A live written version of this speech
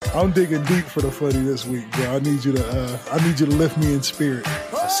I'm digging deep for the funny this week, bro. I need you to lift me in spirit.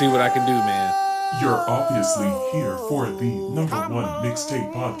 I see what I can do, man. You're obviously here for the #1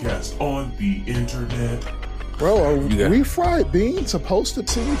 mixtape podcast on the internet. Bro, are refried beans supposed to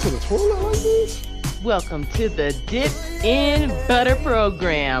send you to the toilet like this? Welcome to the Dip in Butter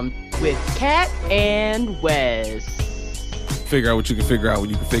program with Kat and Wes. Figure out what you can figure out when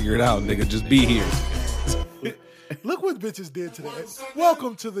you can figure it out, nigga. Just be here. Look what bitches did today.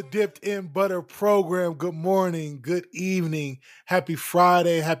 Welcome to the Dipped in Butter program. Good morning, good evening, happy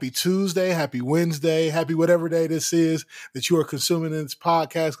Friday, happy Tuesday, happy Wednesday, happy whatever day this is that you are consuming this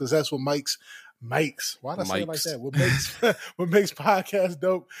podcast, because that's what makes. Why did I say it like that? What makes podcasts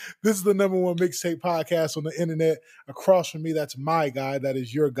dope? This is the #1 mixtape podcast on the internet. Across from me, that's my guy. That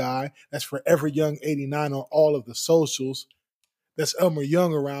is your guy. That's Forever Young 89 on all of the socials. That's Elmer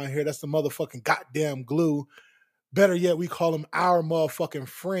Young around here. That's the motherfucking goddamn glue. Better yet, we call him our motherfucking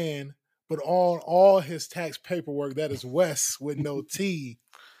friend, but on all his tax paperwork, that is Wes with no T.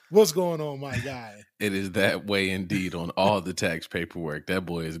 What's going on, my guy? It is that way indeed on all the tax paperwork. That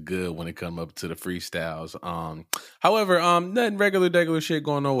boy is good when it comes up to the freestyles. However, nothing regular shit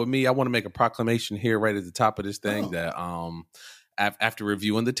going on with me. I want to make a proclamation here right at the top of this thing that after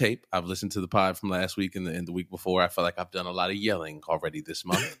reviewing the tape, I've listened to the pod from last week and the week before. I feel like I've done a lot of yelling already this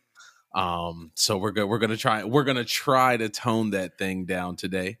month. So we're gonna try to tone that thing down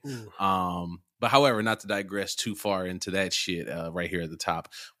today. But however, not to digress too far into that shit, right here at the top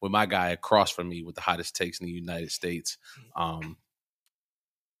with my guy across from me with the hottest takes in the United States. I'm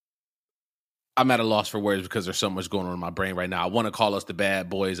at a loss for words because there's so much going on in my brain right now. I want to call us the bad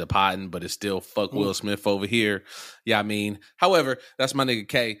boys of Podden, but it's still fuck Will Smith over here. Yeah, I mean, however, that's my nigga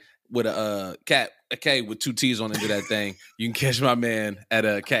K with a K with 2 T's on into that thing. You can catch my man at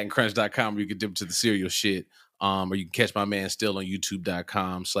catandcrunch.com where you can dip to the cereal shit. Or you can catch my man still on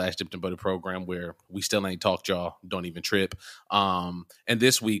youtube.com/Dipped in Butter program where we still ain't talked, y'all. Don't even trip. And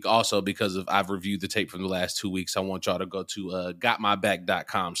this week also, because I've reviewed the tape from the last 2 weeks, I want y'all to go to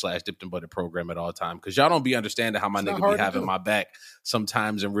gotmyback.com/Dipped in Butter program at all time. Because y'all don't be understanding how my nigga be having my back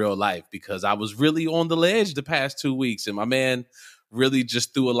sometimes in real life, because I was really on the ledge the past 2 weeks and my man really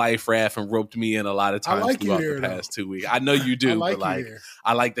just threw a life raft and roped me in a lot of times throughout the past 2 weeks. I know you do,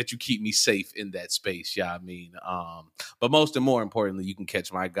 I like that you keep me safe in that space. Yeah, I mean, but most and more importantly, you can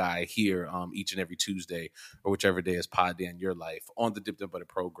catch my guy here each and every Tuesday or whichever day is pod day in your life on the Dipped in Butter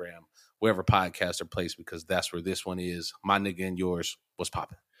program, wherever podcasts are placed, because that's where this one is. My nigga and yours, what's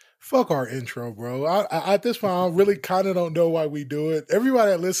popping? Fuck our intro, bro. I at this point, I really kind of don't know why we do it. Everybody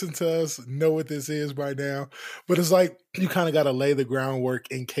that listens to us know what this is by now, but it's like you kind of got to lay the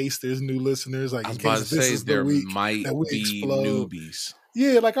groundwork in case there's new listeners. Like, in case this is the week that we explode. Newbies.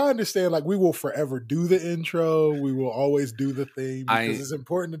 Yeah, like I understand. Like, we will forever do the intro. We will always do the thing because it's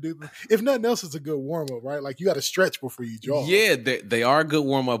important to do. If nothing else, it's a good warm up, right? Like, you got to stretch before you jog. Yeah, they are a good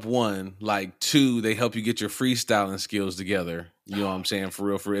warm up. 1, like 2, they help you get your freestyling skills together. You know what I'm saying? For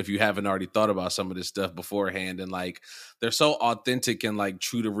real, if you haven't already thought about some of this stuff beforehand, and like they're so authentic and like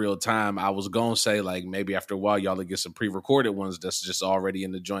true to real time. I was gonna say like maybe after a while y'all will get some pre-recorded ones that's just already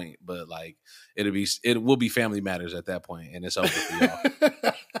in the joint, but like it will be Family Matters at that point, and it's over for y'all.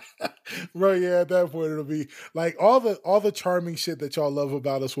 Right, yeah, at that point it'll be like all the charming shit that y'all love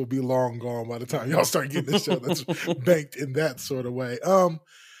about us will be long gone by the time y'all start getting this show that's banked in that sort of way.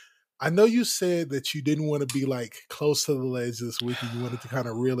 I know you said that you didn't want to be like close to the ledge this week and you wanted to kind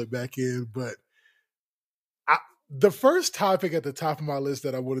of reel it back in, but the first topic at the top of my list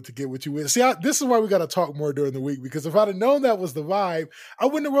that I wanted to get with you with, this is why we got to talk more during the week, because if I'd have known that was the vibe, I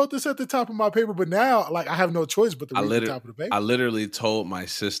wouldn't have wrote this at the top of my paper, but now like I have no choice but to read the top of the paper. I literally told my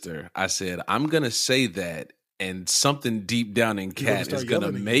sister, I said, I'm going to say that, and something deep down in Kat is going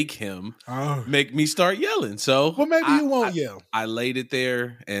to make me start yelling. So well, maybe you won't yell. I laid it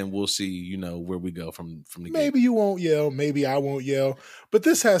there, and we'll see, where we go from the Maybe game. You won't yell. Maybe I won't yell. But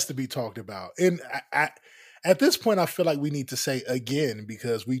this has to be talked about. And at this point, I feel like we need to say again,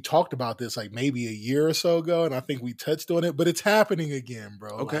 because we talked about this like maybe a year or so ago, and I think we touched on it, but it's happening again,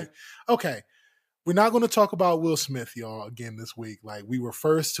 bro. Okay. Okay. We're not going to talk about Will Smith, y'all, again this week. Like, we were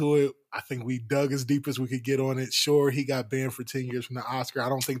first to it. I think we dug as deep as we could get on it. Sure, he got banned for 10 years from the Oscar. I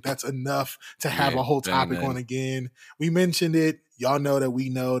don't think that's enough to have a whole topic on again. We mentioned it. Y'all know that we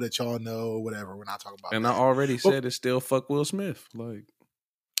know that y'all know, whatever. We're not talking about and that. I already said it's still fuck Will Smith. Like,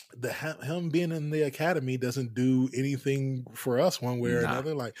 him being in the Academy doesn't do anything for us one way or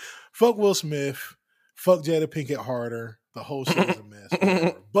another. Like, fuck Will Smith, fuck Jada Pinkett Harder. The whole shit is a mess.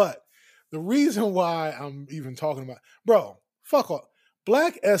 Whatever. But the reason why I'm even talking about, bro, fuck off.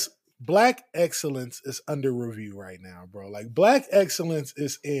 Black Black excellence is under review right now, bro. Like black excellence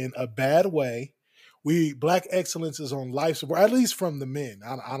is in a bad way. Black excellence is on life support, at least from the men.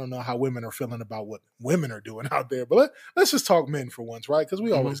 I don't know how women are feeling about what women are doing out there, but let's just talk men for once, right? Because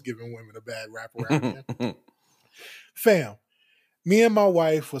we always giving women a bad rap around here. Fam, me and my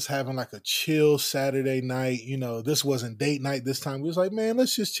wife was having like a chill Saturday night. You know, this wasn't date night this time. We was like, man,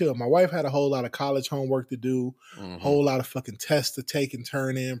 let's just chill. My wife had a whole lot of college homework to do, whole lot of fucking tests to take and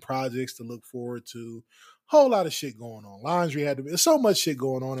turn in, projects to look forward to, whole lot of shit going on. Laundry had to be, so much shit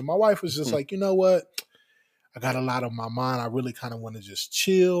going on. And my wife was just like, you know what? I got a lot on my mind. I really kind of want to just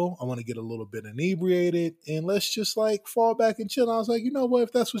chill. I want to get a little bit inebriated and let's just like fall back and chill. And I was like, you know what?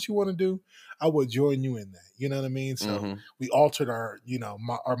 If that's what you want to do, I would join you in that. You know what I mean? So we altered our, you know,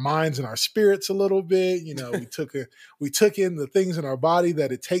 our minds and our spirits a little bit. You know, we took in the things in our body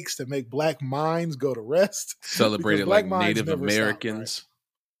that it takes to make black minds go to rest. Celebrated like Native Americans. Stop,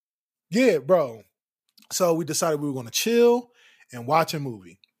 right? Yeah, bro. So we decided we were going to chill and watch a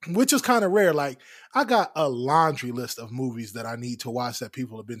movie, which is kind of rare. Like, I got a laundry list of movies that I need to watch that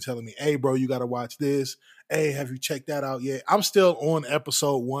people have been telling me, hey, bro, you got to watch this. Hey, have you checked that out yet? I'm still on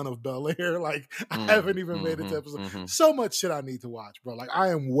episode 1 of Bel-Air. Like, I haven't even made it to episode. So much shit I need to watch, bro. Like,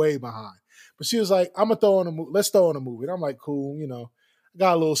 I am way behind. But she was like, I'm going to throw on a movie. Let's throw on a movie. And I'm like, cool, you know. I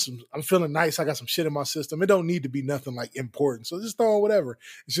got I'm feeling nice. I got some shit in my system. It don't need to be nothing like important. So just throw on whatever.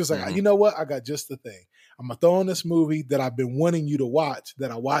 It's just like, you know what? I got just the thing. I'm going to throw on this movie that I've been wanting you to watch, that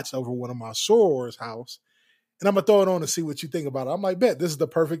I watched over one of my sorors' house. And I'm going to throw it on to see what you think about it. I'm like, bet, this is the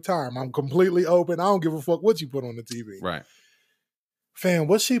perfect time. I'm completely open. I don't give a fuck what you put on the TV. Right. Fam,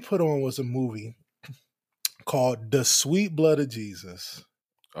 what she put on was a movie called The Sweet Blood of Jesus.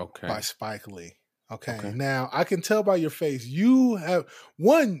 Okay. By Spike Lee. Okay. Now, I can tell by your face, you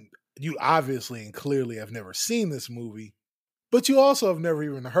obviously and clearly have never seen this movie, but you also have never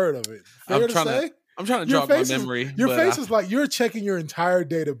even heard of it. Fair to say? I'm trying to jog my memory. Your face is like you're checking your entire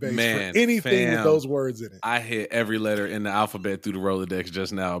database for anything with those words in it. I hit every letter in the alphabet through the Rolodex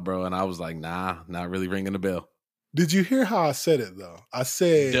just now, bro, and I was like, nah, not really ringing the bell. Did you hear how I said it, though? I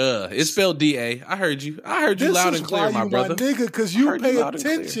said... Duh. It's spelled D-A. I heard you. I heard you loud and clear, my brother. This is why you my nigga, because you pay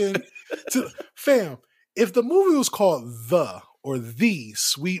attention to... Fam, if the movie was called The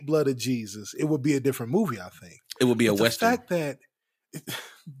Sweet Blood of Jesus, it would be a different movie, I think. It would be a Western.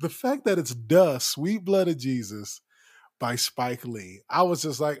 The fact that it's The Sweet Blood of Jesus by Spike Lee, I was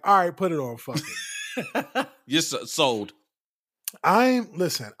just like, all right, put it on, fuck it. You're sold. I'm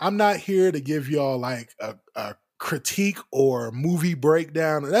not here to give y'all like a critique or movie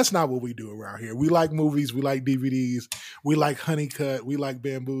breakdown. That's not what we do around here. We like movies, we like DVDs, we like Honeycut, we like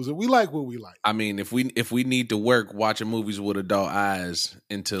Bamboozle, we like what we like. I mean, if we need to work watching movies with adult eyes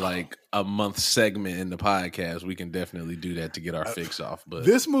into like a month segment in the podcast, we can definitely do that to get our fix off. But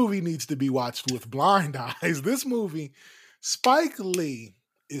this movie needs to be watched with blind eyes. This movie, Spike Lee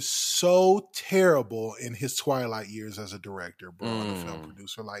is so terrible in his twilight years as a director, bro, and a film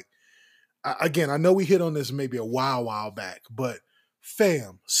producer. Like, again, I know we hit on this maybe a while back, but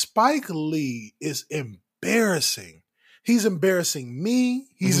fam, Spike Lee is embarrassing. He's embarrassing me.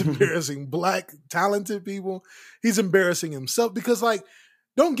 He's embarrassing black talented people. He's embarrassing himself because, like,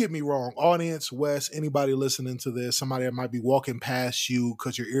 don't get me wrong, audience, Wes, anybody listening to this, somebody that might be walking past you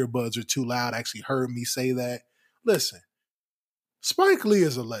because your earbuds are too loud actually heard me say that. Listen, Spike Lee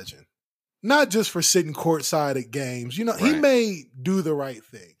is a legend, not just for sitting courtside at games. You know, he may do the right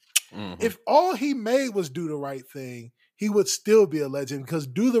thing. If all he made was Do the Right Thing, he would still be a legend because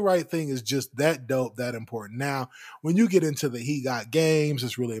Do the Right Thing is just that dope, that important. Now, when you get into the He Got Games,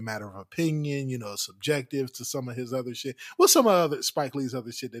 it's really a matter of opinion, you know, subjective to some of his other shit. What's some of other Spike Lee's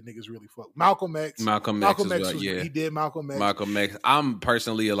other shit that niggas really fuck? Malcolm X. Malcolm X he did Malcolm X. Malcolm X. I'm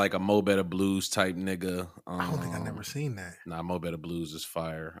personally like a Mo Better Blues type nigga. I don't think I've never seen that. Nah, Mo Better Blues is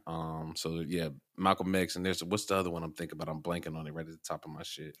fire. So yeah, Malcolm X, and what's the other one I'm thinking about? I'm blanking on it right at the top of my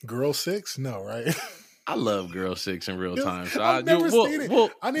shit. Girl 6? No, right? I love Girl 6 in real time. So I've never seen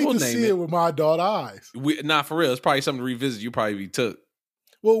it. I need to see it with my adult eyes. Nah, for real. It's probably something to revisit. You probably be took.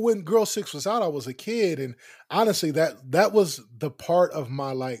 Well, when Girl 6 was out, I was a kid. And honestly, that was the part of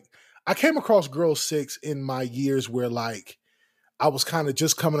my, like, I came across Girl 6 in my years where, like, I was kind of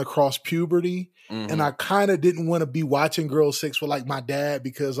just coming across puberty. And I kind of didn't want to be watching Girl 6 with like my dad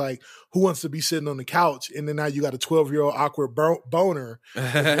because like who wants to be sitting on the couch and then now you got a 12-year-old awkward boner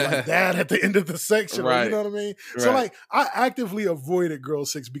like dad at the end of the section. Right. You know what I mean? Right. So like I actively avoided Girl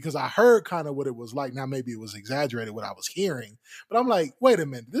 6 because I heard kind of what it was like. Now maybe it was exaggerated what I was hearing, but I'm like, wait a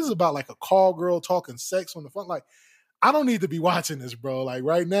minute, this is about like a call girl talking sex on the phone. Like I don't need to be watching this, bro. Like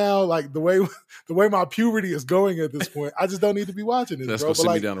right now, like the way my puberty is going at this point, I just don't need to be watching this, That's bro. gonna send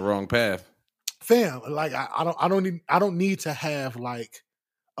But me like, down the wrong path. fam, like I don't need to have like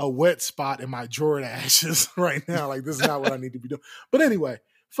a wet spot in my Jordan ashes right now. Like this is not what I need to be doing. But anyway,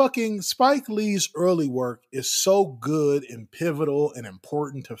 fucking Spike Lee's early work is so good and pivotal and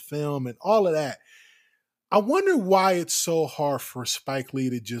important to film and all of that. I wonder why it's so hard for Spike Lee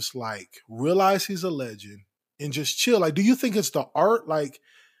to just like realize he's a legend and just chill. Like, do you think it's the art? Like,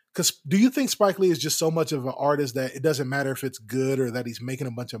 because do you think Spike Lee is just so much of an artist that it doesn't matter if it's good or that he's making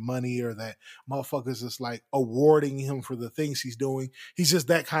a bunch of money or that motherfuckers is like awarding him for the things he's doing? He's just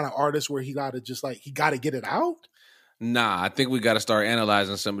that kind of artist where he got to get it out. Nah, I think we got to start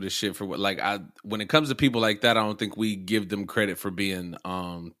analyzing some of this shit for what, like, when it comes to people like that, I don't think we give them credit for being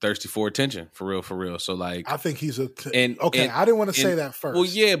thirsty for attention, for real. So like, I think he's I didn't want to say that first. Well,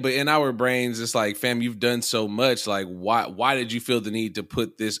 yeah, but in our brains, it's like, fam, you've done so much. Like, why did you feel the need to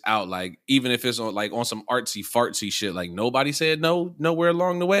put this out? Like, even if it's on some artsy fartsy shit, like nobody said no nowhere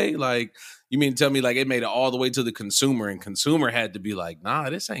along the way. Like, you mean to tell me like it made it all the way to the consumer, and consumer had to be like,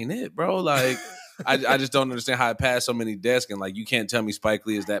 nah, this ain't it, bro. Like. I just don't understand how it passed so many desks, and like you can't tell me Spike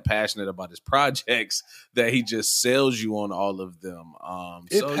Lee is that passionate about his projects that he just sells you on all of them.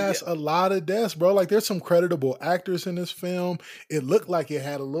 It passed a lot of desks, bro. Like there's some creditable actors in this film. It looked like it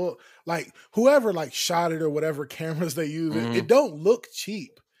had a little like whoever like shot it or whatever cameras they use. It don't look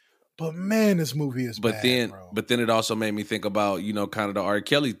cheap. But man, this movie is bad, bro. But then it also made me think about, kind of the R.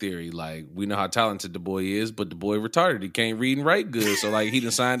 Kelly theory. Like, we know how talented the boy is, but the boy retarded. He can't read and write good. So, like, he done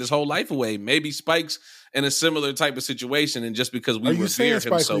signed his whole life away. Maybe Spike's in a similar type of situation, and just because we revere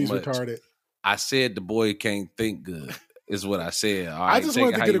him so much. Retarded? I said the boy can't think good. Is what I said. All right, I just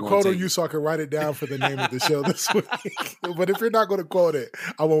wanted to get a quote on you so I could write it down for the name of the show this week. But if you're not going to quote it,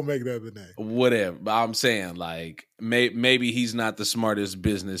 I won't make that the name. Whatever. I'm saying, like, maybe he's not the smartest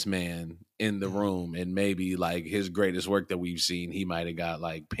businessman in the room, and maybe, like, his greatest work that we've seen, he might have got,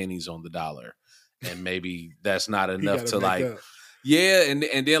 like, pennies on the dollar. And maybe that's not enough to, like... Up. Yeah, and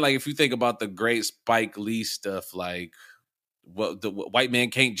then, like, if you think about the great Spike Lee stuff, like... What the White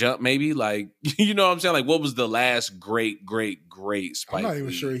Man Can't Jump, maybe, like, you know what I'm saying? Like, what was the last great Spike I'm not even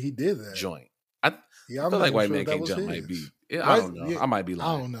Lee sure he did that joint? I feel like White Man Can't Jump might be. I don't know. I might be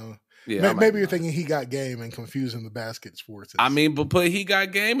lying. I don't know. Yeah, maybe you're thinking He Got Game and confusing the basket sports. I mean, but put He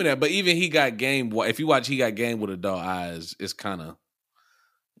Got Game in there. But even He Got Game, if you watch He Got Game with adult eyes, it's kind of,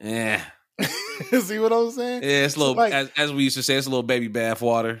 See what I'm saying? Yeah, it's a little, like, as we used to say, it's a little baby bath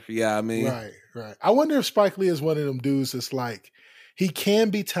water. Yeah, I mean. Right. I wonder if Spike Lee is one of them dudes that's like, he can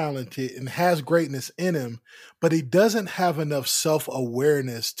be talented and has greatness in him, but he doesn't have enough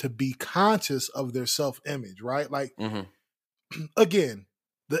self-awareness to be conscious of their self-image, right? Like, again,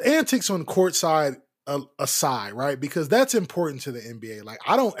 the antics on court side aside, right? Because that's important to the NBA. Like,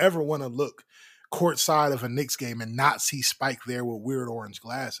 I don't ever want to look courtside of a Knicks game and not see Spike there with weird orange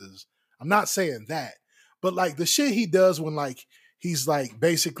glasses. I'm not saying that. But, like, the shit he does when, like, he's, like,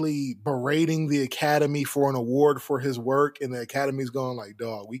 basically berating the Academy for an award for his work, and the Academy's going like,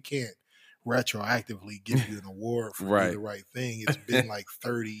 dog, we can't retroactively give you an award for doing the right thing. It's been, like,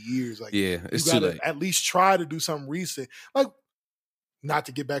 30 years. Like, yeah, it's you too gotta late. at least try to do something recent. Like, not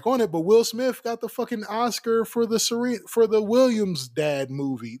to get back on it, but Will Smith got the fucking Oscar for the Williams dad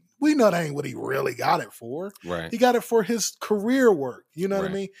movie. We know that ain't what he really got it for. Right. He got it for his career work. You know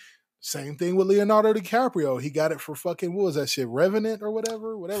what I mean? Same thing with Leonardo DiCaprio. He got it for fucking, what was that shit, Revenant or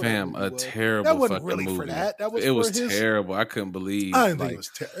whatever? Fam, a terrible that wasn't fucking really movie. For that. That was it for was his... terrible. I couldn't believe. I didn't think it was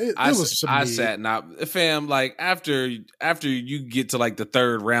terrible. I sat not, fam, like after you get to like the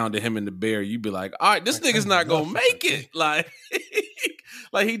third round of him and the bear, you be like, all right, this nigga's not gonna make it. Like,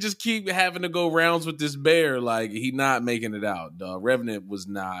 like he just keep having to go rounds with this bear. Like he not making it out. Dog. Revenant was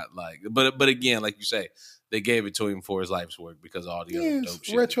not like, but again, like you say, they gave it to him for his life's work because all the other dope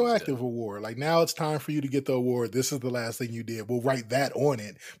shit. Retroactive award. Like now it's time for you to get the award. This is the last thing you did. We'll write that on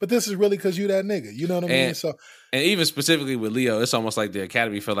it. But this is really because you that nigga. You know what I mean? So, and even specifically with Leo, it's almost like the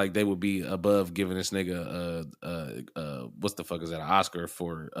Academy felt like they would be above giving this nigga what's the fuck is that, an Oscar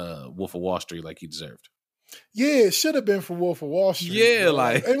for Wolf of Wall Street like he deserved. Yeah, it should have been for Wolf of Wall Street. Yeah, bro.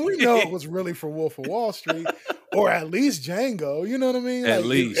 Like, and we know it was really for Wolf of Wall Street, or at least Django. You know what I mean? At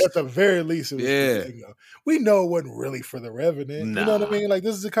least, at the very least, it was for Django. We know it wasn't really for the Revenant. Nah. You know what I mean? Like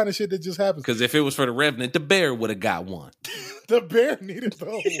this is the kind of shit that just happens. Because if it was for the Revenant, the bear would have got one. The bear needed the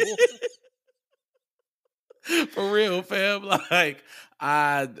award. For real, fam. Like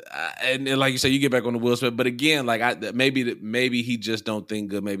and like you said, you get back on the Will Smith, but again, like maybe he just don't think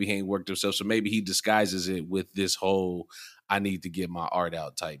good. Maybe he ain't worked himself, so maybe he disguises it with this whole "I need to get my art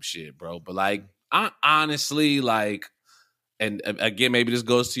out" type shit, bro. But like I honestly like, and again, maybe this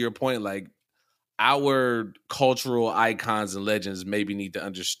goes to your point, like our cultural icons and legends maybe need to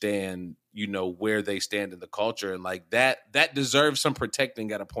understand, where they stand in the culture, and like that deserves some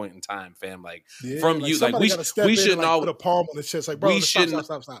protecting at a point in time, fam. Like from like you, like we shouldn't put a palm on the chest, like, bro,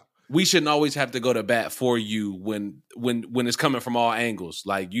 stop. We shouldn't always have to go to bat for you when it's coming from all angles.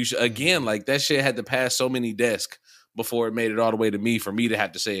 Like you should, again, like that shit had to pass so many desks before it made it all the way to me for me to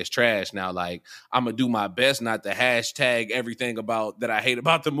have to say it's trash. Now, like, I'm gonna do my best not to hashtag everything about that I hate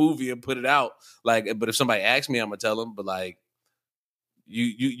about the movie and put it out. Like, but if somebody asks me, I'm gonna tell them. But like,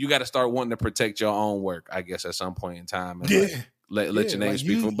 you got to start wanting to protect your own work, I guess, at some point in time. And let your name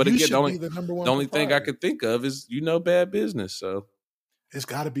speak for. But again, the only thing I could think of is bad business. So. It's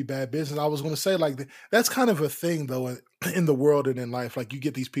got to be bad business. I was going to say, like, that's kind of a thing, though, in the world and in life. Like, you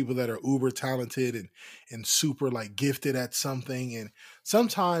get these people that are uber talented and super, like, gifted at something. And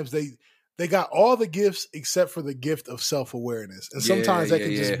sometimes they got all the gifts except for the gift of self-awareness. And sometimes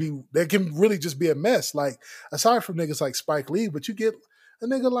that can really just be a mess. Like, aside from niggas like Spike Lee, but you get a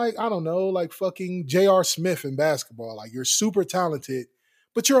nigga like, I don't know, like fucking J.R. Smith in basketball. Like, you're super talented,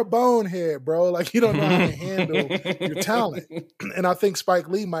 but you're a bonehead, bro. Like, you don't know how to handle your talent. And I think Spike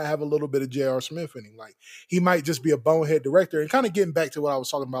Lee might have a little bit of J.R. Smith in him. Like, he might just be a bonehead director. And kind of getting back to what I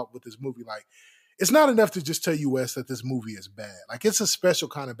was talking about with this movie, like, it's not enough to just tell you, Wes, that this movie is bad. Like, it's a special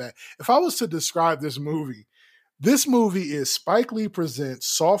kind of bad. If I was to describe this movie is Spike Lee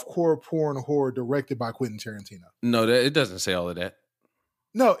presents softcore porn horror directed by Quentin Tarantino. No, it doesn't say all of that.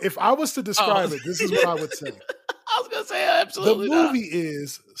 No, if I was to describe it, this is what I would say. I was going to say absolutely The movie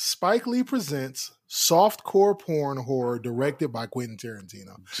is Spike Lee presents softcore porn horror directed by Quentin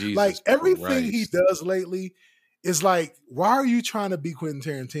Tarantino. Jesus like, everything Christ. he does lately is like, why are you trying to be Quentin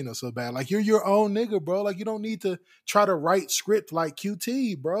Tarantino so bad? Like, you're your own nigga, bro. Like, you don't need to try to write script like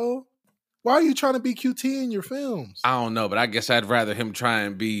QT, bro. Why are you trying to be QT in your films? I don't know, but I guess I'd rather him try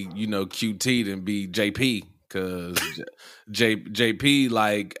and be, QT than be JP. Because JP,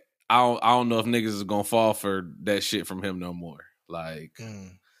 like, I don't know if niggas is gonna fall for that shit from him no more. Like,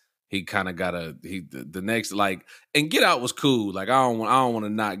 he kind of got the next, like, and Get Out was cool. Like, I don't want to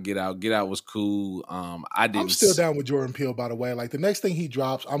not Get Out. Get Out was cool. I'm still down with Jordan Peele, by the way. Like, the next thing he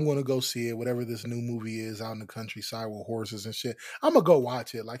drops, I'm gonna go see it. Whatever this new movie is out in the countryside with horses and shit, I'm gonna go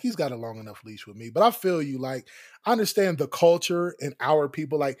watch it. Like, he's got a long enough leash with me. But I feel you. Like, I understand the culture and our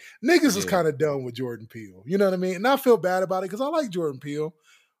people. Like, niggas is kind of done with Jordan Peele. You know what I mean? And I feel bad about it because I like Jordan Peele.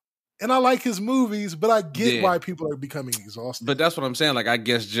 And I like his movies, but I get why people are becoming exhausted. But that's what I'm saying. Like, I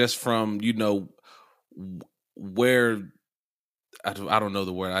guess just from, where, I don't know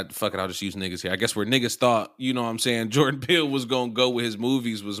the word. Fuck it, I'll just use niggas here. I guess where niggas thought, you know what I'm saying, Jordan Peele was going to go with his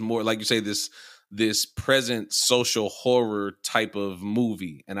movies was more, like you say, this present social horror type of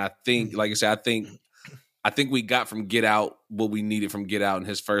movie. And I think, like I said, I think we got from Get Out what we needed from Get Out in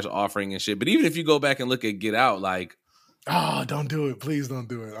his first offering and shit. But even if you go back and look at Get Out, like, oh, don't do it. Please don't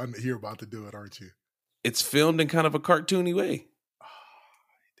do it. You're about to do it, aren't you? It's filmed in kind of a cartoony way.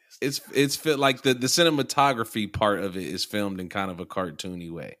 It's like the cinematography part of it is filmed in kind of a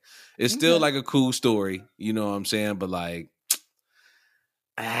cartoony way. It's still like a cool story, you know what I'm saying? But like,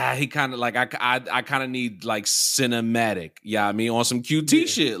 he kind of like, I kind of need like cinematic. Yeah, I mean, on some QT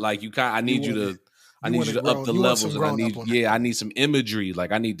shit. Like I need you to up the levels. And I need some imagery.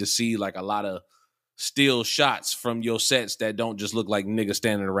 Like I need to see like a lot of still shots from your sets that don't just look like niggas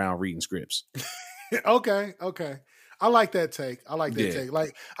standing around reading scripts. Okay. I like that take. take.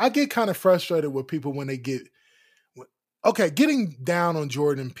 Like, I get kind of frustrated with people when they getting down on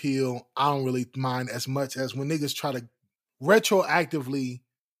Jordan Peele, I don't really mind as much as when niggas try to retroactively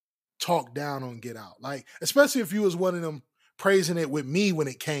talk down on Get Out. Like, especially if you was one of them praising it with me when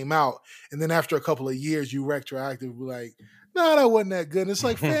it came out, and then after a couple of years, you retroactively like, nah, that wasn't that good. And it's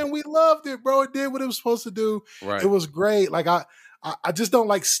like, fam, we loved it, bro. It did what it was supposed to do. Right. It was great. Like, I just don't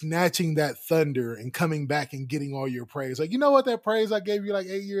like snatching that thunder and coming back and getting all your praise. Like, you know what, that praise I gave you like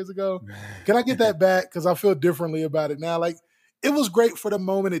 8 years ago? Can I get that back? Because I feel differently about it now. Like, it was great for the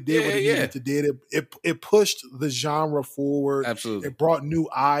moment. It did what it needed to do. It pushed the genre forward. Absolutely. It brought new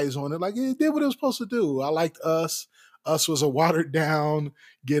eyes on it. Like, it did what it was supposed to do. I liked Us. Us was a watered down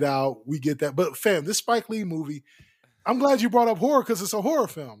Get Out. We get that. But fam, this Spike Lee movie, I'm glad you brought up horror because it's a horror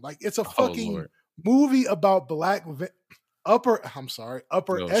film. Like, it's a fucking movie about upper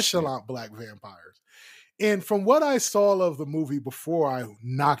echelon black vampires. And from what I saw of the movie before I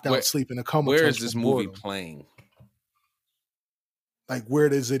knocked out sleep in a coma, where is this movie playing? Like, where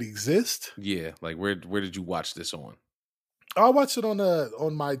does it exist? Yeah, like where did you watch this on? I watched it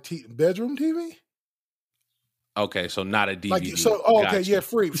on my bedroom TV. Okay, so not a DVD. Like so, oh, okay, Gotcha. yeah,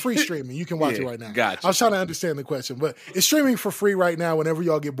 free streaming. You can watch it right now. Gotcha. I was trying to understand the question, but it's streaming for free right now. Whenever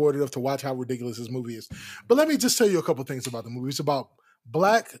y'all get bored enough to watch how ridiculous this movie is, but let me just tell you a couple things about the movie. It's about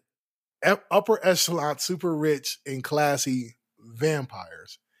black, upper echelon, super rich and classy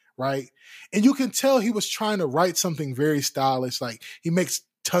vampires, right? And you can tell he was trying to write something very stylish. Like he makes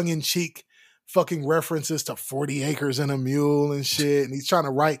tongue in cheek fucking references to 40 Acres and a Mule and shit. And he's trying to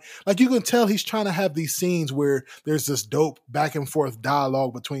write, like you can tell he's trying to have these scenes where there's this dope back and forth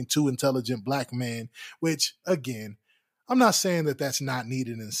dialogue between two intelligent black men, which again, I'm not saying that that's not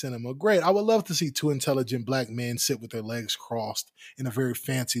needed in cinema. Great. I would love to see two intelligent black men sit with their legs crossed in a very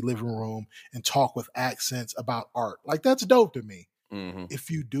fancy living room and talk with accents about art. Like that's dope to me. Mm-hmm. If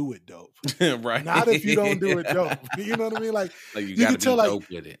you do it dope. Right. Not if you don't do it dope. You know what I mean? Like you gotta be dope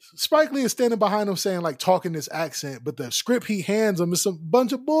with it. Spike Lee is standing behind him saying like talking this accent, but the script he hands him is some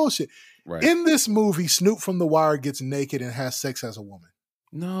bunch of bullshit. Right. In this movie, Snoop from The Wire gets naked and has sex as a woman.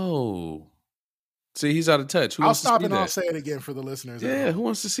 No. See, he's out of touch. I'll stop and I'll say it again for the listeners. Yeah, who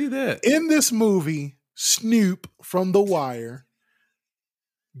wants to see that? In this movie, Snoop from The Wire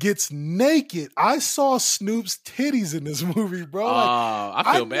gets naked. I saw Snoop's titties in this movie, bro. I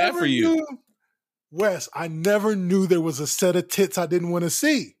feel bad for you. Wes, I never knew there was a set of tits I didn't want to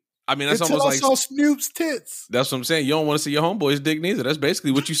see. I mean, that's until almost I saw Snoop's tits. That's what I'm saying. You don't want to see your homeboy's dick neither. That's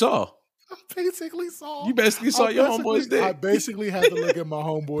basically what you saw. You basically saw your homeboy's dick. I basically had to look at my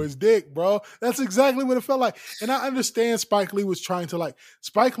homeboy's dick, bro. That's exactly what it felt like. And I understand Spike Lee was trying to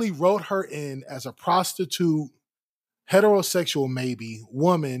Spike Lee wrote her in as a prostitute, heterosexual maybe,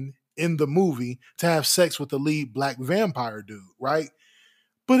 woman in the movie to have sex with the lead black vampire dude, right?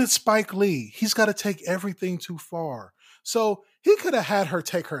 But it's Spike Lee. He's got to take everything too far. So he could have had her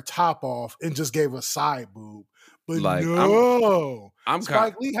take her top off and just gave a side boob. But no.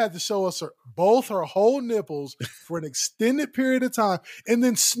 Spike Lee had to show us both her whole nipples for an extended period of time. And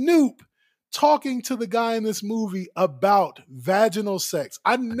then Snoop talking to the guy in this movie about vaginal sex.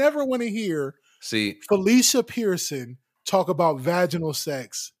 I never want to hear Felicia Pearson talk about vaginal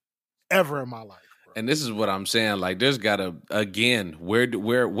sex ever in my life. Bro. And this is what I'm saying. Like, there's gotta, again,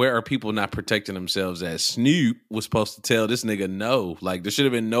 where are people not protecting themselves at? Snoop was supposed to tell this nigga no. Like, there should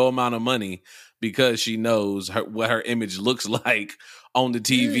have been no amount of money because she knows what her image looks like on the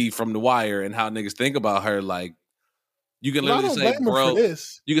TV from The Wire and how niggas think about her. Like, you can literally say, bro,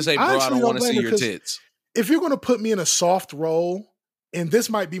 you can say, bro, I don't want to see your tits. If you're going to put me in a soft role, and this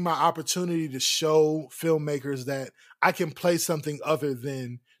might be my opportunity to show filmmakers that I can play something other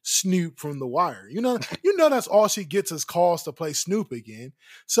than Snoop from The Wire. You know that's all she gets is calls to play Snoop again.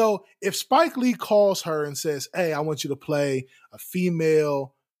 So if Spike Lee calls her and says, hey, I want you to play a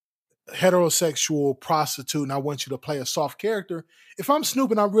female heterosexual prostitute and I want you to play a soft character, if I'm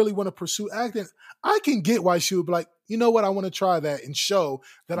Snoop and I really want to pursue acting, I can get why she would be like, you know what, I want to try that and show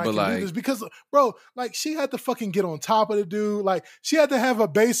that I can do this. Because, bro, like, she had to fucking get on top of the dude. Like, she had to have a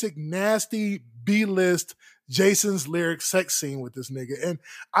basic nasty B-list Jason's Lyric sex scene with this nigga. And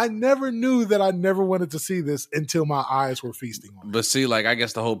I never knew that I never wanted to see this until my eyes were feasting on it. But see, like, I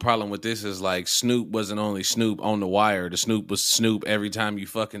guess the whole problem with this is, like, Snoop wasn't only Snoop on The Wire. The Snoop was Snoop every time you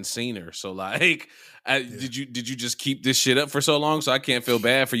fucking seen her. So, like, did you just keep this shit up for so long? So I can't feel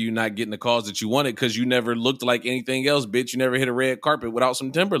bad for you not getting the calls that you wanted because you never looked like anything else, bitch. You never hit a red carpet without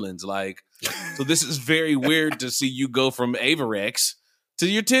some Timberlands. Like, so this is very weird to see you go from Averex to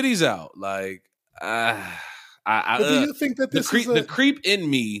your titties out. Like, do you think that the creep in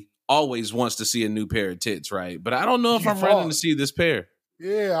me always wants to see a new pair of tits, right? But I don't know if I'm running to see this pair.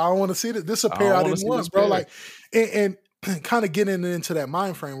 Yeah, I don't want to see this. This is a pair I didn't want, bro. Like, and kind of getting into that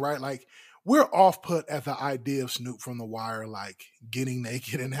mind frame, right? Like, we're off put at the idea of Snoop from The Wire, like getting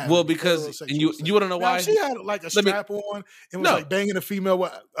naked and having because and you want to know why she had like a strap on and was like banging a female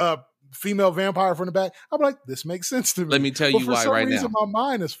vampire from the back. I'm like, this makes sense to me. Let me tell you why right now. For some reason, my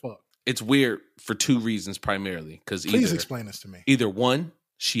mind is fucked. It's weird for two reasons primarily. Please explain this to me. Either one,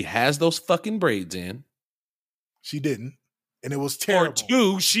 she has those fucking braids in. She didn't, and it was terrible. Or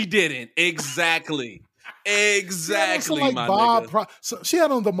two, she didn't. Exactly. Exactly, like my nigga. So she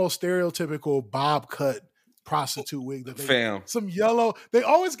had on the most stereotypical bob cut prostitute wig that they some yellow. They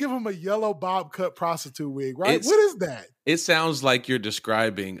always give them a yellow bob cut prostitute wig, right? What is that? It sounds like you're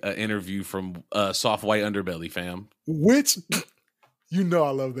describing an interview from Soft White Underbelly, fam. Which, you know,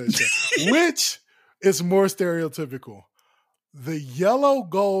 I love that show. Which is more stereotypical? The yellow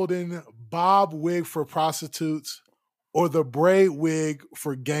golden bob wig for prostitutes, or the braid wig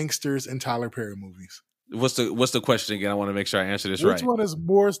for gangsters in Tyler Perry movies? What's the question again? I want to make sure I answer this right. Which one is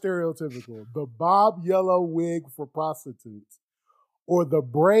more stereotypical? The bob yellow wig for prostitutes or the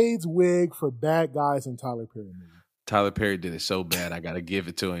braids wig for bad guys in Tyler Perry movie? Tyler Perry did it so bad. I gotta give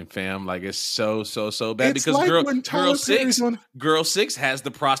it to him, fam. Like it's so bad It's because like when Tyler Perry's on Girl 6 has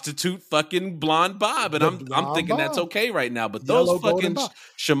the prostitute fucking blonde bob, and I'm thinking that's okay right now. But Yellow those fucking golden bob.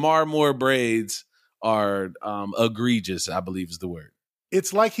 Shamar Moore braids are egregious, I believe is the word.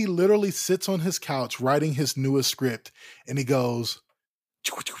 It's like he literally sits on his couch writing his newest script, and he goes,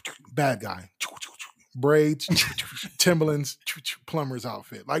 bad guy, braids, Timberlands, plumber's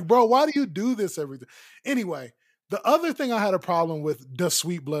outfit. Like, bro, why do you do this every day? Anyway, the other thing I had a problem with, the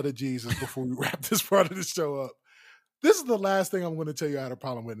sweet blood of Jesus, before we wrap this part of the show up, this is the last thing I'm going to tell you I had a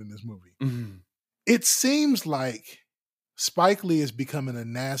problem with in this movie. Mm-hmm. It seems like Spike Lee is becoming a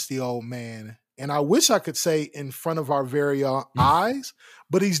nasty old man, and I wish I could say in front of our very eyes,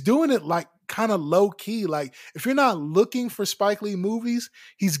 but he's doing it like kind of low key. Like if you're not looking for Spike Lee movies,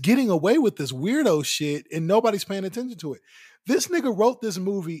 he's getting away with this weirdo shit and nobody's paying attention to it. This nigga wrote this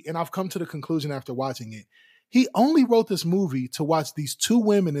movie, and I've come to the conclusion after watching it, he only wrote this movie to watch these two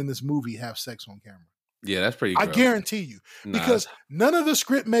women in this movie have sex on camera. Yeah, that's pretty I gross. guarantee you. Because none of the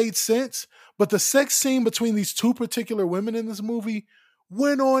script made sense, but the sex scene between these two particular women in this movie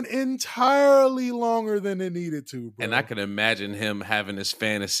went on entirely longer than it needed to, bro. And I can imagine him having this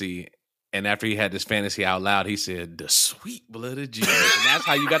fantasy, and after he had this fantasy out loud, he said, "The sweet blood of Jesus." And that's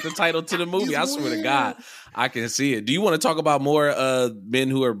how you got the title to the movie. I swear to God, I can see it. Do you want to talk about more men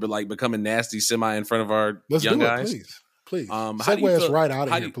who are like becoming nasty semi in front of our young guys? Please. Segue us right out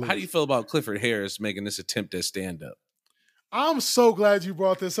of here, please. How do you feel about Clifford Harris making this attempt at stand-up? I'm so glad you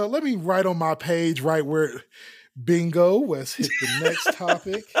brought this up. Let me write on my page right where bingo, let's hit the next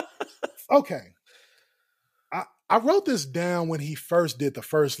topic. Okay. I wrote this down when he first did the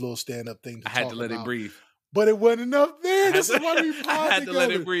first little stand-up thing. I had to let it breathe. But it wasn't enough there. This is why we I had to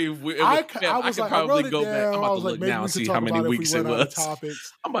let it breathe. I wrote it down. I'm about to look now and see how many weeks it was.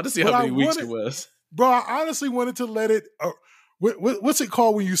 I'm about to see how many weeks it was. Bro, I honestly wanted to let it... what's it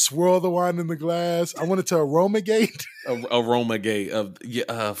called when you swirl the wine in the glass? I wanted to aromagate. Aromagate.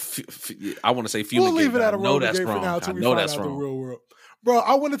 I want to say fumigate. We'll leave it at aromagate for now until we find out the real world. Bro,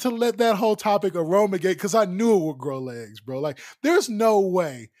 I wanted to let that whole topic aromagate because I knew it would grow legs, bro. Like, there's no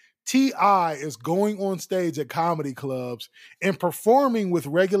way T.I. is going on stage at comedy clubs and performing with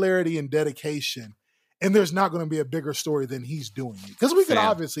regularity and dedication, and there's not going to be a bigger story than he's doing it. Because we could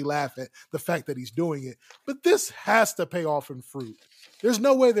obviously laugh at the fact that he's doing it, but this has to pay off in fruit. There's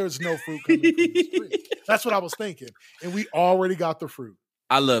no way there's no fruit coming from this tree. That's what I was thinking. And we already got the fruit.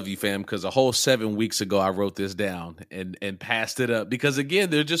 I love you, fam, because a whole 7 weeks ago I wrote this down and passed it up because again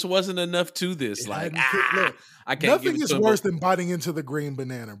there just wasn't enough to this. Look, I can't. Nothing is worse than biting into the green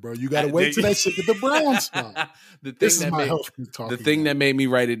banana, bro. You got to wait till that shit get the brown spot. The thing that made me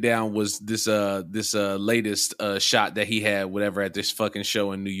write it down was this latest shot that he had, whatever, at this fucking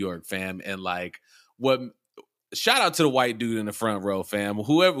show in New York, fam, and like what. Shout out to the white dude in the front row, fam.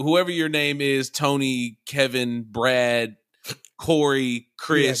 Whoever your name is, Tony, Kevin, Brad, Corey,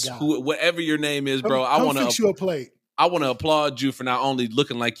 Chris, whatever your name is, bro. I want to fix you a plate. I want to applaud you for not only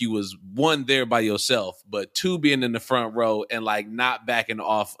looking like you was one there by yourself, but two being in the front row and like not backing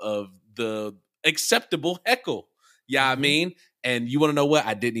off of the acceptable heckle. Yeah, I mean, and you want to know what?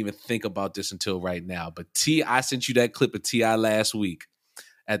 I didn't even think about this until right now. But I sent you that clip of T.I. last week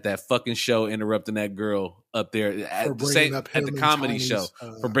at that fucking show, interrupting that girl up there at the comedy show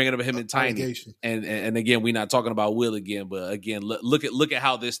for bringing up him and Tiny. And again, we're not talking about Will again, but again, look at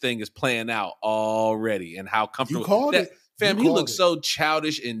how this thing is playing out already and how comfortable. You called it. Fam, he looked so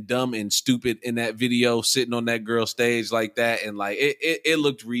childish and dumb and stupid in that video, sitting on that girl stage like that, and like it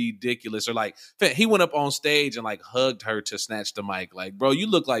looked ridiculous. Or like, fam, he went up on stage and like hugged her to snatch the mic. Like, bro, you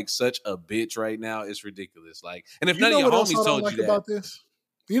look like such a bitch right now. It's ridiculous. Like, and if none of your homies told you that about this.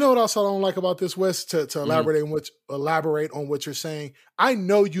 You know what else I don't like about this, Wes? To elaborate on what you're saying. I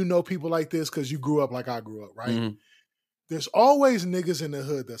know you know people like this because you grew up like I grew up, right? Mm-hmm. There's always niggas in the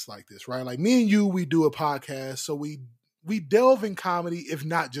hood that's like this, right? Like me and you, we do a podcast, so we delve in comedy, if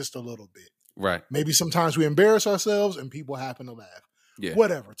not just a little bit. Right. Maybe sometimes we embarrass ourselves and people happen to laugh. Yeah.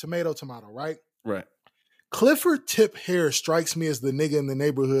 Whatever. Tomato, right? Right. Clifford Tip Harris strikes me as the nigga in the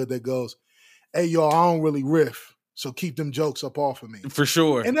neighborhood that goes, "Hey, y'all, I don't really riff. So keep them jokes up off of me." For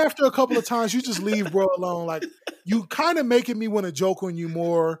sure. And after a couple of times, you just leave bro alone. Like, you kind of making me want to joke on you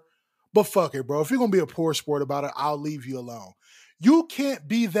more, but fuck it, bro. If you're going to be a poor sport about it, I'll leave you alone. You can't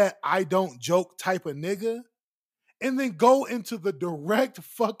be that I don't joke type of nigga and then go into the direct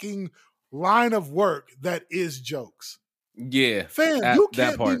fucking line of work that is jokes. Yeah. Fam, you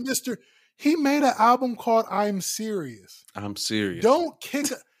can't be Mr. He made an album called I'm Serious. I'm Serious. Don't kick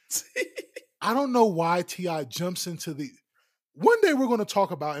I don't know why T.I. jumps into one day we're going to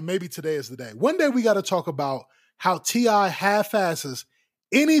talk about, and maybe today is the day, one day we got to talk about how T.I. half-asses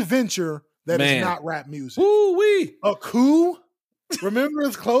any venture that is not rap music. Woo-wee. A coup, remember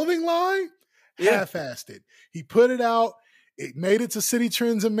his clothing line? Half-assed it. He put it out. It made it to City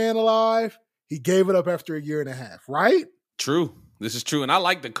Trends and Man Alive. He gave it up after a year and a half, right? True. This is true. And I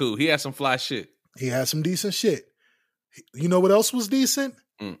like the coup. He had some fly shit. He had some decent shit. You know what else was decent?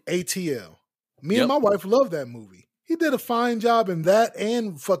 ATL. Me and my wife love that movie. He did a fine job in that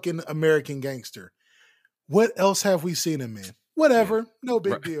and fucking American Gangster. What else have we seen him in? Whatever. No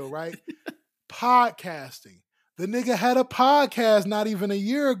big deal, right? Podcasting. The nigga had a podcast not even a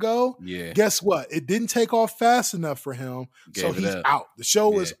year ago. Yeah. Guess what? It didn't take off fast enough for him. So he's out. The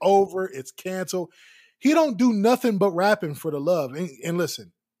show is over. It's canceled. He don't do nothing but rapping for the love. And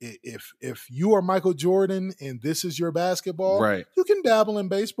listen, if you are Michael Jordan and this is your basketball, right, you can dabble in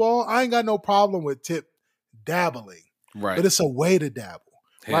baseball. I ain't got no problem with Tip dabbling. Right. But it's a way to dabble.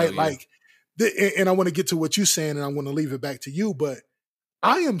 Hell right? Yeah. Like, and I want to get to what you're saying and I want to leave it back to you, but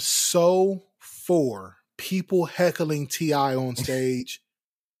I am so for people heckling T.I. on stage.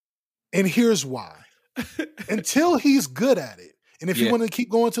 And here's why. Until he's good at it. And if you want to keep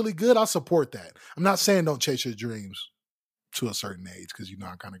going till he's good, I support that. I'm not saying don't chase your dreams to a certain age, because you know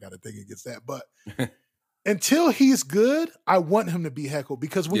I kind of got a thing against that. But until he's good, I want him to be heckled.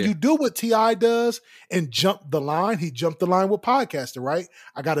 Because when you do what T.I. does and jump the line, he jumped the line with podcasting, right?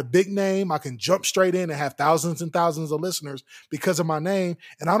 I got a big name. I can jump straight in and have thousands and thousands of listeners because of my name.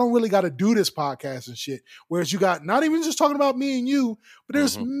 And I don't really got to do this podcast and shit. Whereas you got, not even just talking about me and you, but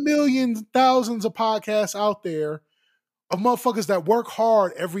there's millions, thousands of podcasts out there of motherfuckers that work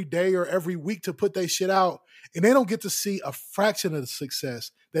hard every day or every week to put their shit out, and they don't get to see a fraction of the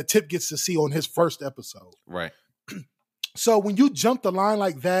success that Tip gets to see on his first episode. Right. So when you jump the line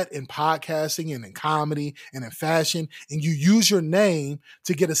like that in podcasting and in comedy and in fashion, and you use your name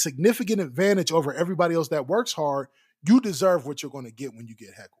to get a significant advantage over everybody else that works hard, you deserve what you're going to get when you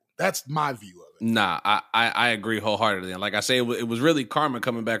get heckled. That's my view of it. Nah, I agree wholeheartedly. And like I say, it was really karma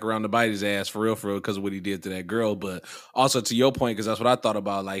coming back around to bite his ass for real, because of what he did to that girl. But also to your point, because that's what I thought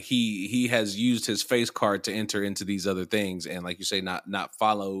about. Like he has used his face card to enter into these other things, and like you say, not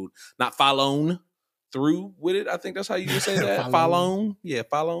followed through with it. I think that's how you would say that. Falloon. Yeah,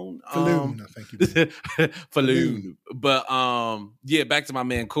 Falloon. Falloon, I think you did. Falloon. But yeah, back to my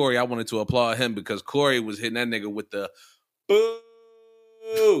man Corey. I wanted to applaud him because Corey was hitting that nigga with the boo.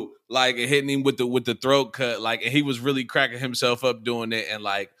 Like hitting him with the throat cut, like, and he was really cracking himself up doing it. And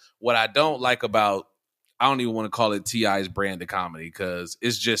like, what I don't like about, I don't even want to call it T.I.'s brand of comedy, because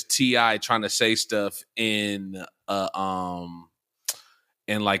it's just T.I. trying to say stuff in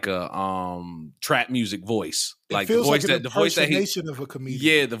like a trap music voice, like the voice like the voice that he of a comedian.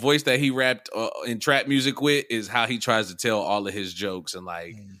 Yeah, the voice that he rapped in trap music with is how he tries to tell all of his jokes, and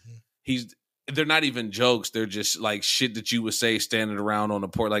like they're not even jokes. They're just like shit that you would say standing around on the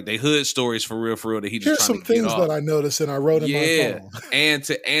porch. Like they hood stories for real that he just Here's trying some to get things off. that I noticed and I wrote in my phone. and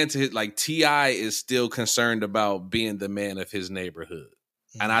to hit, like T.I. is still concerned about being the man of his neighborhood.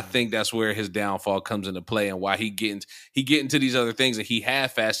 And I think that's where his downfall comes into play, and why he get into these other things, and he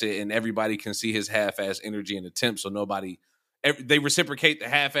half-ass it, and everybody can see his half-ass energy and attempt. So they reciprocate the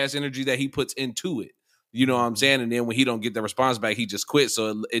half-ass energy that he puts into it. You know what I'm saying? And then when he don't get the response back, he just quits.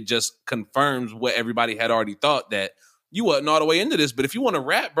 So it just confirms what everybody had already thought, that you wasn't all the way into this. But if you want to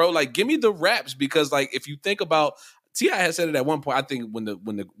rap, bro, like give me the raps, because like if you think about, T.I. had said it at one point, I think when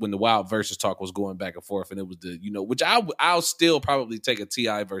the Wild versus talk was going back and forth, and it was which I'll still probably take a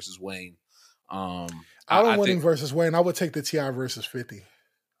T.I. versus Wayne. I don't want him versus Wayne. I would take the T.I. versus 50.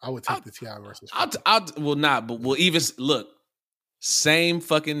 I would take the T.I. versus 50. Even look, same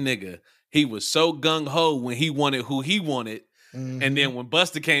fucking nigga. He was so gung-ho when he wanted who he wanted. Mm-hmm. And then when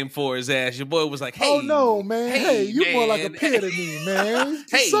Busta came for his ass, your boy was like, hey. Oh, no, man. Hey, you more like a peer to me, man.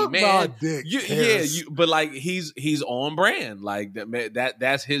 Hey, suck man. My dick, but like he's on brand. Like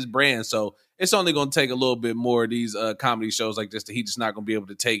that's his brand. So it's only going to take a little bit more of these comedy shows like this that he just not going to be able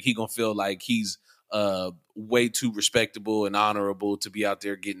to take. He going to feel like he's way too respectable and honorable to be out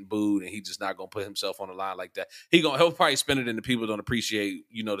there getting booed, and he just not gonna put himself on the line like that. He'll probably spend it, and the people don't appreciate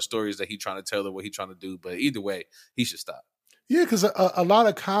the stories that he's trying to tell or what he's trying to do. But either way, he should stop. Yeah, because a lot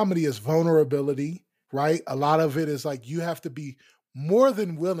of comedy is vulnerability, right? A lot of it is like you have to be more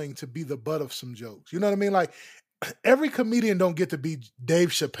than willing to be the butt of some jokes. You know what I mean? Like every comedian don't get to be Dave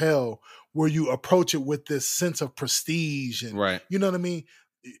Chappelle, where you approach it with this sense of prestige and right. You know what I mean?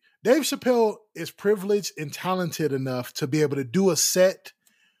 Dave Chappelle is privileged and talented enough to be able to do a set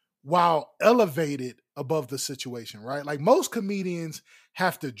while elevated above the situation, right? Like most comedians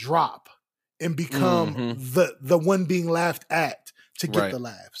have to drop and become the one being laughed at to get Right. the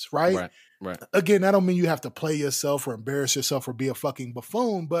laughs, right? Right. Again, that don't mean you have to play yourself or embarrass yourself or be a fucking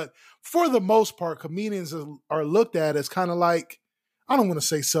buffoon, but for the most part, comedians are looked at as kind of like, I don't want to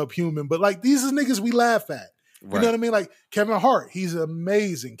say subhuman, but like these are niggas we laugh at. You know what I mean? Like Kevin Hart, he's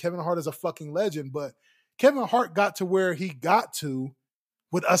amazing. Kevin Hart is a fucking legend, but Kevin Hart got to where he got to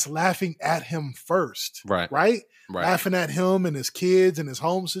with us laughing at him first. Right? Laughing at him and his kids and his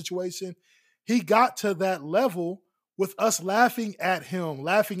home situation. He got to that level with us laughing at him,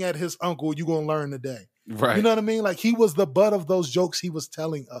 laughing at his uncle, you're going to learn today. Right. You know what I mean? Like he was the butt of those jokes he was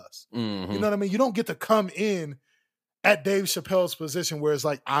telling us. Mm-hmm. You know what I mean? You don't get to come in at Dave Chappelle's position where it's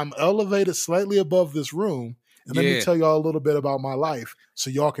like, I'm elevated slightly above this room. And let me tell y'all a little bit about my life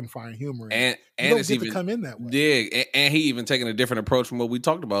so y'all can find humor in it. And you don't it's get even, to come in that way. Yeah, and he even taking a different approach from what we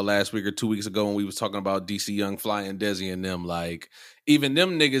talked about last week or 2 weeks ago when we was talking about DC Young Fly and Desi and them. Like, even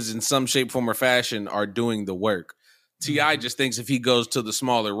them niggas in some shape, form, or fashion are doing the work. T.I. just thinks if he goes to the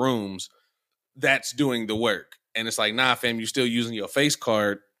smaller rooms, that's doing the work. And it's like, nah, fam, you're still using your face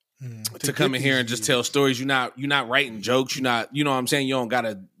card to come in here and just tell stories. You're not writing jokes. You're not, you know what I'm saying? You don't got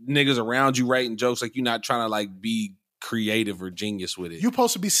niggas around you writing jokes. Like, you're not trying to like be creative or genius with it. You're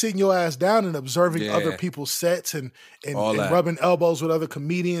supposed to be sitting your ass down and observing other people's sets and rubbing elbows with other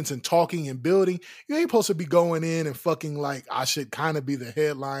comedians and talking and building. You ain't supposed to be going in and fucking like, I should kind of be the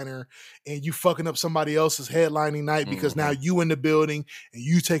headliner and you fucking up somebody else's headlining night because now you in the building and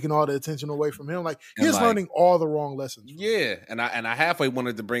you taking all the attention away from him. Like he's learning all the wrong lessons. Yeah. And I halfway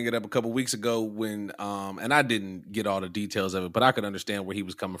wanted to bring it up a couple weeks ago when, and I didn't get all the details of it, but I could understand where he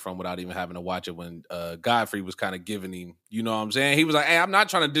was coming from without even having to watch it when Godfrey was kind of giving him, you know what I'm saying? He was like, hey, I'm not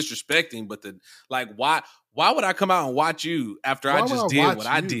trying to disrespect him, but why would I come out and watch you after I just did what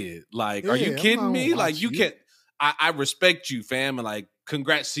I did? Like, are you kidding me? Like, you can't, I respect you, fam, and like,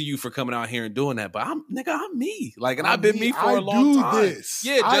 congrats to you for coming out here and doing that. But I'm me. Like, and I've been me for a long time.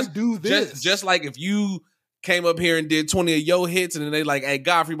 Yeah, I do this. Just like if you came up here and did 20 of your hits and then they like, hey,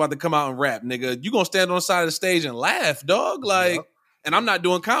 Godfrey about to come out and rap, nigga. You gonna stand on the side of the stage and laugh, dog? Like, and I'm not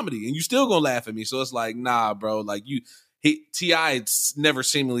doing comedy and you still gonna laugh at me. So it's like, nah, bro. Like T.I. never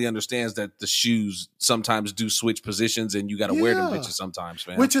seemingly understands that the shoes sometimes do switch positions and you got to wear them bitches sometimes,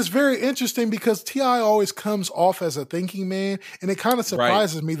 man. Which is very interesting because T.I. always comes off as a thinking man. And it kind of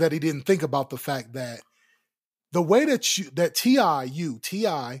surprises me that he didn't think about the fact that the way that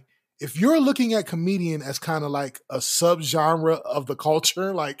T.I., if you're looking at comedian as kind of like a subgenre of the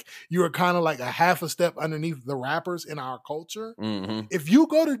culture, like you're kind of like a half a step underneath the rappers in our culture. Mm-hmm. If you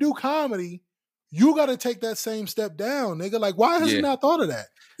go to do comedy, you got to take that same step down, nigga. Like, why has he not thought of that?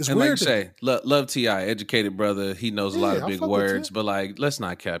 It's and weird. Like you say, love T.I., educated brother. He knows a lot of big words, but like, let's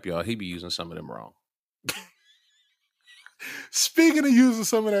not cap y'all. He be using some of them wrong. Speaking of using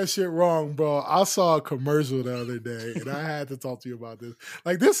some of that shit wrong, bro, I saw a commercial the other day, and I had to talk to you about this.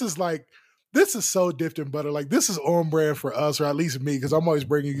 Like, this is so dipped in butter. Like, this is on brand for us, or at least me, because I'm always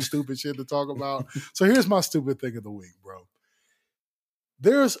bringing you stupid shit to talk about. So here's my stupid thing of the week, bro.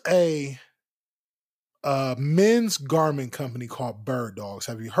 There's a men's garment company called Bird Dogs.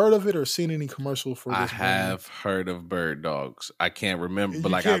 Have you heard of it or seen any commercials for this? I have heard of Bird Dogs. I can't remember,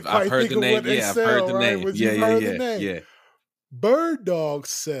 but like I've heard the name. Yeah, I've heard the name. Yeah. Bird Dog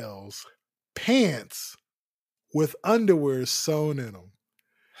sells pants with underwear sewn in them.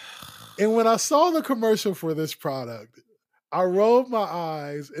 And when I saw the commercial for this product, I rolled my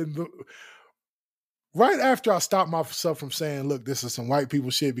eyes and right after I stopped myself from saying, look, this is some white people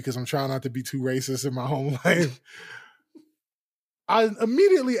shit because I'm trying not to be too racist in my home life. I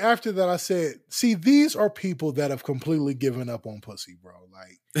immediately after that, I said, see, these are people that have completely given up on pussy, bro.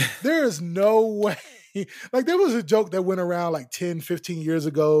 Like, there is no way. Like, there was a joke that went around like 10, 15 years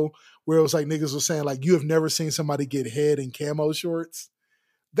ago where it was like niggas were saying, like, you have never seen somebody get head in camo shorts.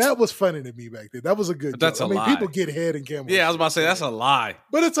 That was funny to me back then. That was a good joke. I mean, people get head in camo. Yeah, I was about to say, that's a lie.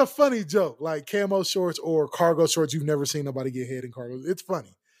 But it's a funny joke. Like camo shorts or cargo shorts, you've never seen nobody get head in cargo. It's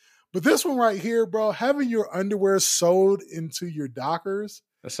funny. But this one right here, bro, having your underwear sewed into your Dockers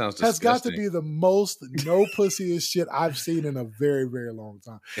that sounds has got to be the most no pussiest shit I've seen in a very, very long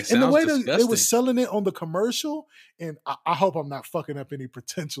time. And the way they were selling it on the commercial, and I hope I'm not fucking up any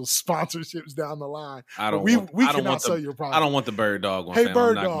potential sponsorships down the line. We cannot sell your product. I don't want the Bird Dog one. Hey,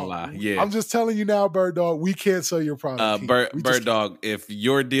 Bird I'm not Dog. Gonna lie. Yeah. I'm just telling you now, Bird Dog, we can't sell your product. Bird Dog, if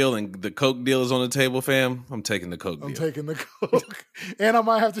your deal and the Coke deal is on the table, fam, I'm taking the Coke deal. I'm taking the Coke. And I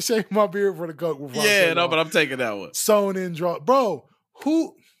might have to shave my beard for the Coke. But I'm taking that one. Sewn in draw. Bro,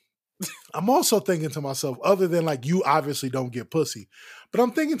 I'm also thinking to myself, other than like you obviously don't get pussy, but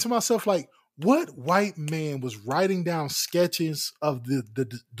I'm thinking to myself, like, What white man was writing down sketches of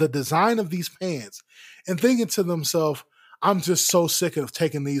the design of these pants and thinking to themselves, I'm just so sick of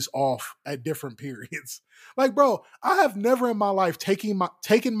taking these off at different periods. Like, bro, I have never in my life taken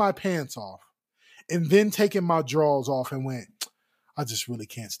my pants off and then taken my drawers off and went, I just really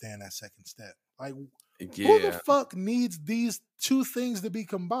can't stand that second step. Like, who the fuck needs these two things to be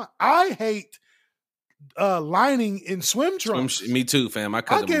combined? I hate lining in swim trunks. Me too, fam. I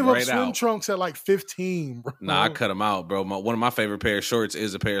gave up right swim out. trunks at like 15, bro. Nah, I cut them out, bro. One of my favorite pair of shorts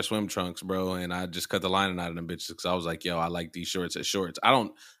is a pair of swim trunks, bro. And I just cut the lining out of them bitches because I was like, yo, I like these shorts as shorts. I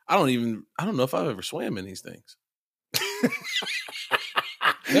don't know if I've ever swam in these things.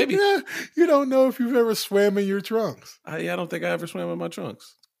 Maybe. Yeah, you don't know if you've ever swam in your trunks. I don't think I ever swam in my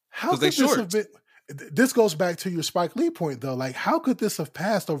trunks. How could they this shorts. have been? This goes back to your Spike Lee point, though. Like, how could this have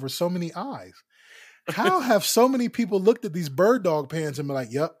passed over so many eyes? How have so many people looked at these bird dog pants and been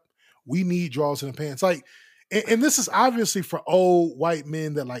like, yep, we need drawers in the pants? Like, and this is obviously for old white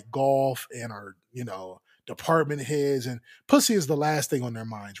men that like golf and are, department heads, and pussy is the last thing on their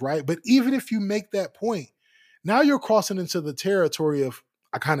minds, right? But even if you make that point, now you're crossing into the territory of,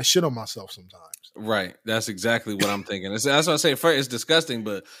 I kind of shit on myself sometimes. Right. That's exactly what I'm thinking. That's what I say. First, it's disgusting,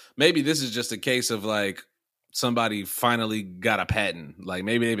 but maybe this is just a case of like somebody finally got a patent. Like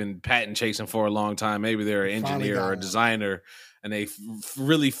maybe they've been patent chasing for a long time. Maybe they're an engineer or a designer, and they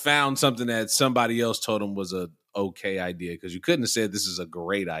really found something that somebody else told them was a okay idea. Because you couldn't have said this is a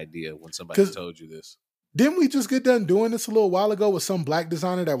great idea when somebody told you this. Didn't we just get done doing this a little while ago with some black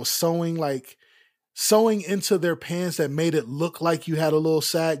designer that was sewing into their pants that made it look like you had a little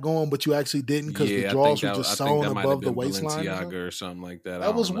sag going, but you actually didn't because the drawers were just sewn above the waistline or something like that.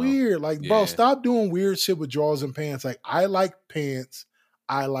 That was weird. Like, bro, stop doing weird shit with drawers and pants. Like, I like pants.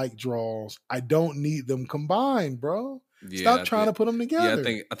 I like drawers. I don't need them combined, bro. Stop trying to put them together.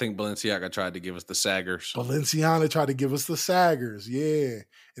 Yeah, I think Balenciaga tried to give us the saggers. Balenciaga tried to give us the saggers, yeah.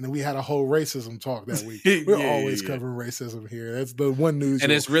 And then we had a whole racism talk that week. We're always covering racism here. That's the one news.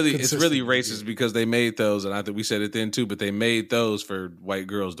 And it's really racist because they made those, and I think we said it then too, but they made those for white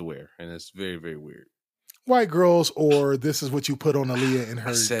girls to wear, and it's very, very weird. White girls, or this is what you put on Aaliyah in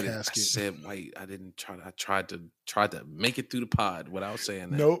her casket. I said white. I didn't try. I tried to make it through the pod without saying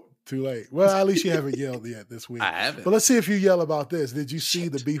that. Nope. Too late. Well, at least you haven't yelled yet this week. I haven't. But let's see if you yell about this. Did you see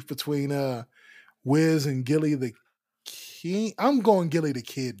the beef between Wiz and Gilly the King? I'm going Gilly the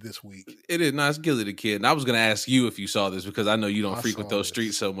Kid this week. It is not Gilly the Kid. And I was going to ask you if you saw this because I know you don't frequent those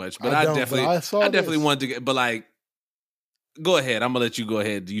streets so much. But I definitely wanted to get. But like, go ahead. I'm gonna let you go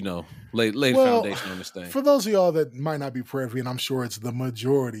ahead. Lay the foundation on this thing. For those of y'all that might not be privy, and I'm sure it's the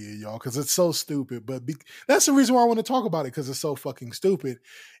majority of y'all because it's so stupid. But that's the reason why I want to talk about it because it's so fucking stupid.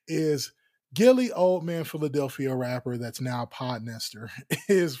 Is Gilly, Old Man Philadelphia rapper that's now a podnester,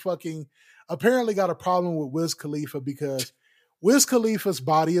 is fucking apparently got a problem with Wiz Khalifa because Wiz Khalifa's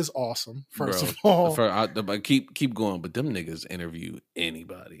body is awesome, first of all. Keep going, but them niggas interview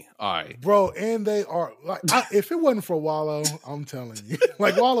anybody. All right. Bro, and they are, like, if it wasn't for Wallow, I'm telling you,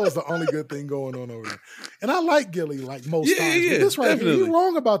 like, Wallow is the only good thing going on over there. And I like Gilly, like, most times. Yeah, but this right here, you're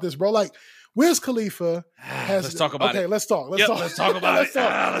wrong about this, bro. Like, Wiz Khalifa has... Let's talk about it. Okay, let's talk. Let's talk about it.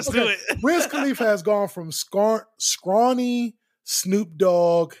 Let's do it. Wiz Khalifa has gone from scrawny Snoop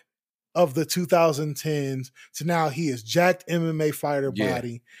Dogg of the 2010s to now he is jacked MMA fighter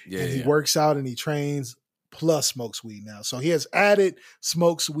body, and he works out and he trains plus smokes weed now. So he has added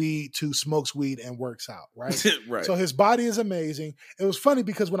smokes weed to smokes weed and works out, right? Right. So his body is amazing. It was funny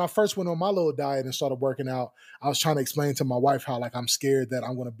because when I first went on my little diet and started working out, I was trying to explain to my wife how like I'm scared that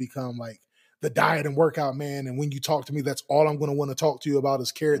I'm going to become like the diet and workout man. And when you talk to me, that's all I'm going to want to talk to you about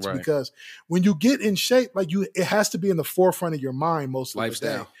is carrots, because when you get in shape, like it has to be in the forefront of your mind most of the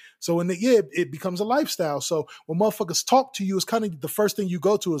day. So it becomes a lifestyle. So when motherfuckers talk to you, it's kind of the first thing you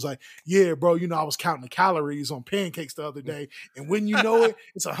go to is like, yeah, bro, I was counting the calories on pancakes the other day. And when you know it,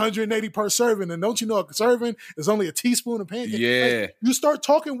 it's 180 per serving. And don't you know a serving is only a teaspoon of pancakes? Yeah. Like, you start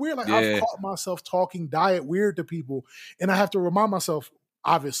talking weird. Like I've caught myself talking diet weird to people. And I have to remind myself,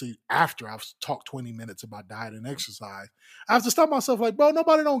 obviously, after I've talked 20 minutes about diet and exercise, I have to stop myself like, bro,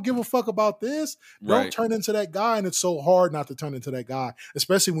 nobody don't give a fuck about this. Don't turn into that guy. And it's so hard not to turn into that guy,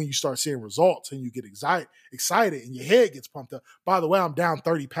 especially when you start seeing results and you get excited and your head gets pumped up. By the way, I'm down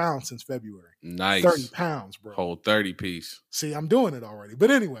 30 pounds since February. Nice. 30 pounds, bro. Whole 30 piece. See, I'm doing it already. But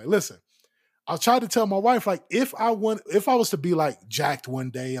anyway, listen. I tried to tell my wife, like, if I was to be like jacked one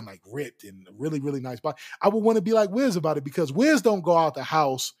day and like ripped and a really, really nice body, I would want to be like Wiz about it, because Wiz don't go out the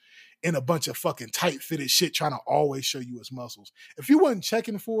house in a bunch of fucking tight fitted shit trying to always show you his muscles. If you wasn't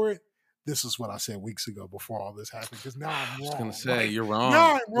checking for it, this is what I said weeks ago before all this happened, because now I'm wrong. I was going to say, like, you're wrong.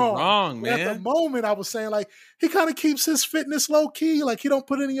 Now I'm wrong. You're wrong, man. At the moment, I was saying, like, he kind of keeps his fitness low key. Like, he don't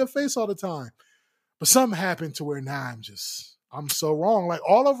put it in your face all the time. But something happened to where now I'm so wrong. Like,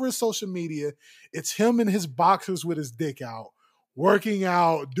 all over his social media, it's him in his boxers with his dick out, working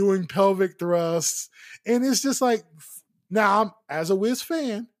out, doing pelvic thrusts. And it's just like, now, as a Wiz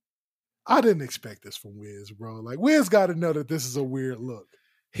fan, I didn't expect this from Wiz, bro. Like, Wiz got to know that this is a weird look.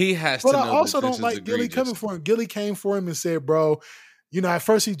 He has but to know. But I also that don't like egregious. Gilly coming for him. Gilly came for him and said, bro, you know, at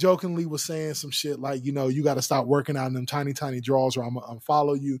first he jokingly was saying some shit like, you know, you got to stop working out in them tiny, tiny draws or I'm going to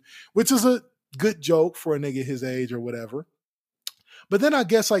unfollow you, which is a good joke for a nigga his age or whatever. But then I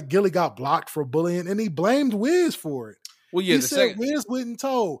guess like Gilly got blocked for bullying and he blamed Wiz for it. Well, yeah, he said Wiz wasn't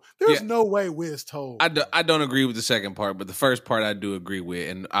told. There's no way Wiz told. I don't agree with the second part, but the first part I do agree with.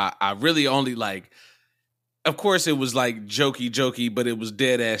 And I really only like, of course it was like jokey, but it was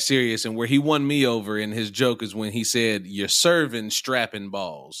dead ass serious. And where he won me over in his joke is when he said, "You're serving strapping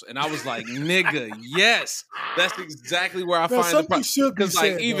balls." And I was like, nigga, yes. That's exactly where I find the problem. Because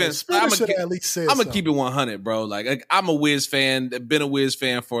like even I'm gonna keep it 100, bro. Like I'm a Wiz fan, been a Wiz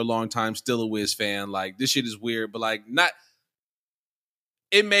fan for a long time, still a Wiz fan. Like this shit is weird, but like not.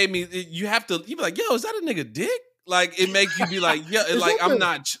 It made me. You be like, yo, is that a nigga dick? Like it make you be like, yeah, like I'm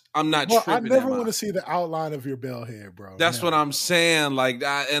not well, tripping. I never want to see the outline of your bell head, bro. That's what I'm saying. Like, bro,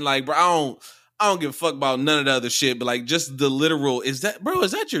 I don't give a fuck about none of the other shit, but like just the literal, is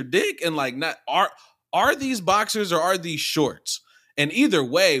that your dick? And like, not are these boxers or are these shorts? And either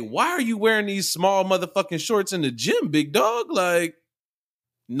way, why are you wearing these small motherfucking shorts in the gym, big dog? Like,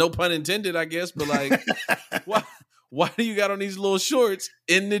 no pun intended, I guess, but like, why do you got on these little shorts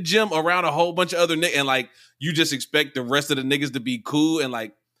in the gym around a whole bunch of other niggas? And like, you just expect the rest of the niggas to be cool. And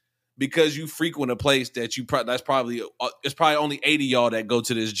like, because you frequent a place that it's probably only 80 y'all that go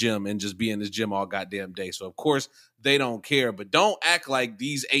to this gym and just be in this gym all goddamn day. So of course they don't care, but don't act like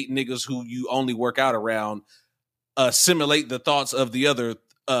these 8 niggas who you only work out around simulate the thoughts of the other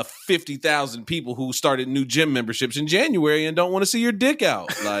 50,000 people who started new gym memberships in January and don't want to see your dick out.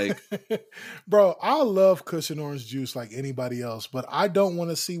 Like, bro, I love cushion orange juice like anybody else, but I don't want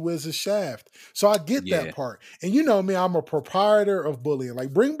to see Wiz's shaft. So I get that part. And you know me, I'm a proprietor of bullying.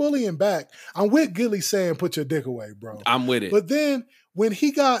 Like, bring bullying back. I'm with Gilly saying, put your dick away, bro. I'm with it. But then when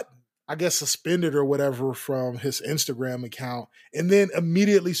he got, I guess, suspended or whatever from his Instagram account, and then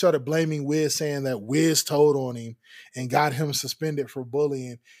immediately started blaming Wiz, saying that Wiz told on him and got him suspended for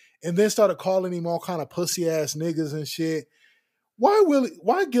bullying, and then started calling him all kind of pussy ass niggas and shit.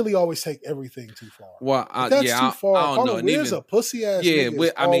 Why Gilly always take everything too far? Well, that's too far. I don't know. Wiz a pussy ass. Yeah,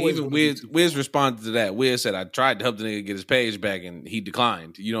 nigga I mean, even Wiz responded to that. Wiz said, "I tried to help the nigga get his page back, and he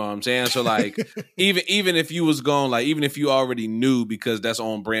declined." You know what I'm saying? So like, even if you was going, like, even if you already knew, because that's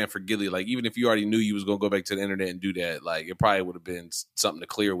on brand for Gilly. Like, even if you already knew you was gonna go back to the internet and do that, like, it probably would have been something to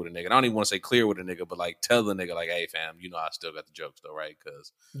clear with a nigga. And I don't even want to say clear with a nigga, but like, tell the nigga like, "Hey, fam, you know I still got the jokes though, right?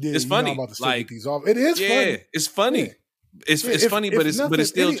 Because it's funny. Like, these off. It is funny. It's funny. Yeah. It's funny, but it's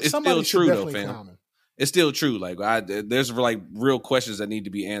still true though, fam. It's still true. Like there's like real questions that need to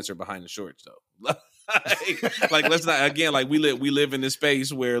be answered behind the shorts though. like let's not, again, like we live in this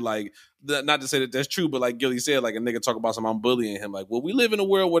space where like, not to say that that's true, but like Gilly said, like a nigga talk about something, I'm bullying him. Like, well, we live in a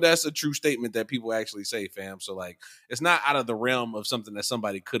world where that's a true statement that people actually say, fam. So like, it's not out of the realm of something that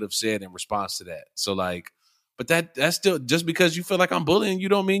somebody could have said in response to that. So like, but that's still, just because you feel like I'm bullying you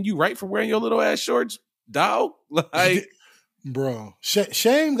don't mean you right for wearing your little ass shorts, dog. Like. Bro,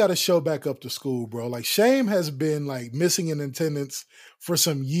 Shame got to show back up to school, bro. Like, Shame has been like missing in attendance for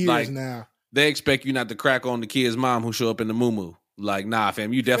some years now. They expect you not to crack on the kid's mom who show up in the muumuu. Like, nah,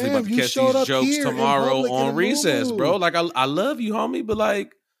 fam, you definitely about to catch these jokes tomorrow on recess, bro. Like, I love you, homie, but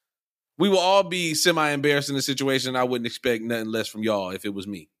like, we will all be semi-embarrassed in a situation. I wouldn't expect nothing less from y'all if it was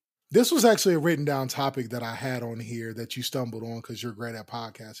me. This was actually a written down topic that I had on here that you stumbled on because you're great at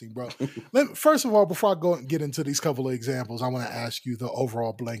podcasting, bro. First of all, before I go and get into these couple of examples, I want to ask you the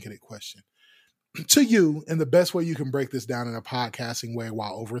overall blanketed question. To you, and the best way you can break this down in a podcasting way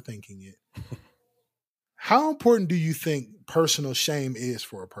while overthinking it, how important do you think personal shame is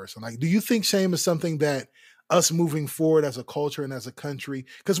for a person? Like, do you think shame is something that us moving forward as a culture and as a country,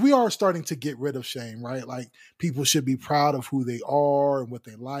 because we are starting to get rid of shame, right? Like, people should be proud of who they are and what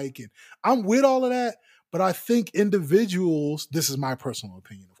they like. And I'm with all of that, but I think individuals, this is my personal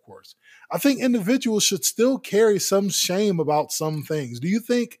opinion, of course, I think individuals should still carry some shame about some things. Do you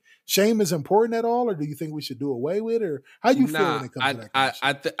think shame is important at all, or do you think we should do away with it? Or how do you feel when it comes to that kind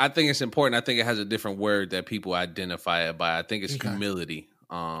of shit? I think it's important. I think it has a different word that people identify it by. I think it's humility.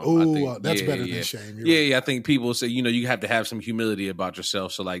 Oh, that's better than shame. Yeah. I think people say, you have to have some humility about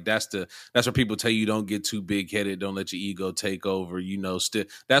yourself. So like that's where people tell you don't get too big headed, don't let your ego take over.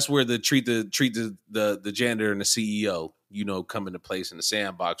 That's where the treat the janitor and the CEO, come into place in the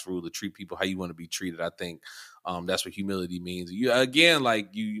sandbox rule to treat people how you want to be treated. I think that's what humility means.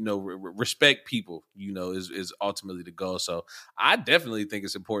 Respect people, is ultimately the goal. So I definitely think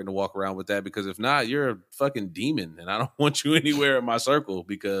it's important to walk around with that, because if not, you're a fucking demon and I don't want you anywhere in my circle,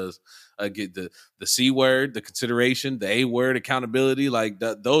 because I get the C word, the consideration, the A word, accountability. Like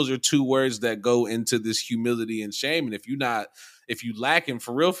those are two words that go into this humility and shame. And if you lacking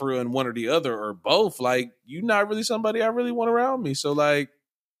for real in one or the other or both, like you're not really somebody I really want around me. So like,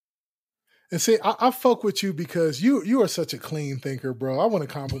 and see, I fuck with you because you are such a clean thinker, bro. I want to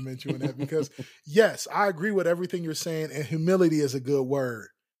compliment you on that because, yes, I agree with everything you're saying, and humility is a good word.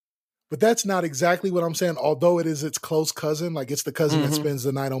 But that's not exactly what I'm saying, although it is its close cousin. Like, it's the cousin that spends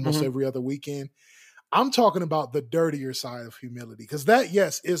the night almost every other weekend. I'm talking about the dirtier side of humility, because that,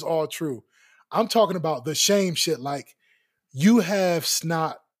 yes, is all true. I'm talking about the shame shit, like you have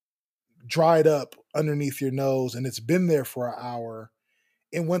snot dried up underneath your nose and it's been there for an hour.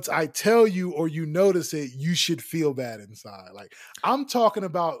 And once I tell you or you notice it, you should feel bad inside. Like, I'm talking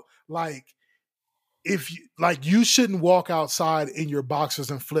about like, you shouldn't walk outside in your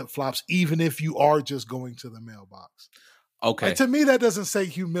boxers and flip-flops, even if you are just going to the mailbox. Okay. Like, to me, that doesn't say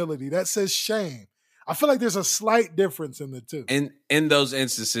humility. That says shame. I feel like there's a slight difference in the two. In those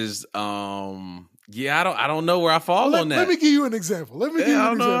instances, I don't know where I fall on that. Let me give you an example.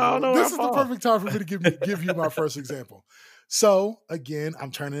 This is the perfect time for me to give you my first example. So, again,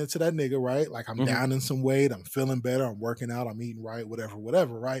 I'm turning into that nigga, right? Like, I'm down in some weight. I'm feeling better. I'm working out. I'm eating right,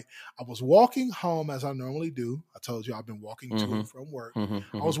 whatever, right? I was walking home as I normally do. I told you I've been walking to and from work. I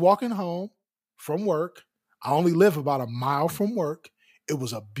was walking home from work. I only live about a mile from work. It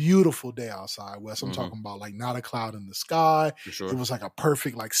was a beautiful day outside, Wes. I'm talking about, like, not a cloud in the sky. Sure. It was like a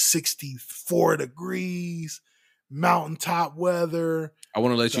perfect, like, 64 degrees, mountaintop weather. I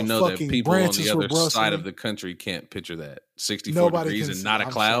want to let you know that people on the other side of the country can't picture that. 64 degrees and not a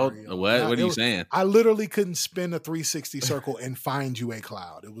cloud? Sorry, what are you saying? I literally couldn't spin a 360 circle and find you a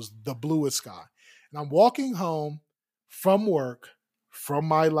cloud. It was the bluest sky. And I'm walking home from work, from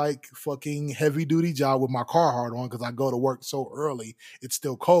my like fucking heavy duty job with my Carhartt on, because I go to work so early. It's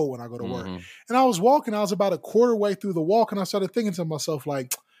still cold when I go to work. And I was walking. I was about a quarter way through the walk, and I started thinking to myself,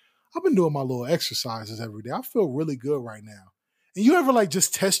 like, I've been doing my little exercises every day. I feel really good right now. And you ever like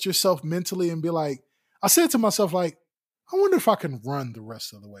just test yourself mentally and be like, I said to myself, like, I wonder if I can run the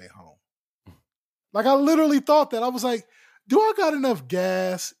rest of the way home. Like, I literally thought that. I was like, do I got enough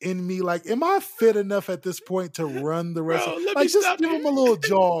gas in me? Like, am I fit enough at this point to run the rest of the way? Like, just give him a little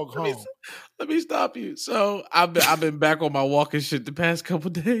jog home. Let me stop you. So I've been back on my walking shit the past couple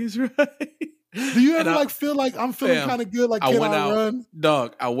days, right? Do you ever feel like I'm feeling kind of good? Like, can I run?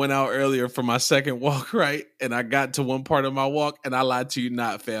 Dog, I went out earlier for my second walk, right? And I got to one part of my walk, and I lied to you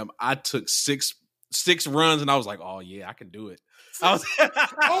not, fam. I took six runs, and I was like, oh, yeah, I can do it. I was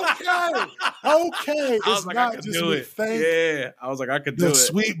okay. It's like, not just me. I was like, I could do it. The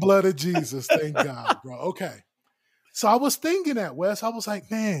sweet blood of Jesus. Thank God, bro. Okay. So I was thinking that, Wes. I was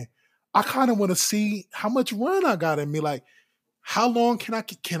like, man, I kind of want to see how much run I got in me. Like, how long can I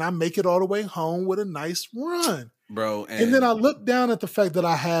make it all the way home with a nice run? Bro. And then I looked down at the fact that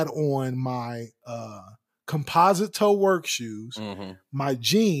I had on my composite toe work shoes, my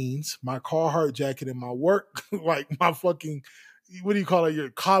jeans, my Carhartt jacket, and my work, like my fucking, what do you call it?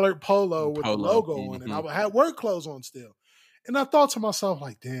 Your collared polo with the logo on it. And I had work clothes on still. And I thought to myself,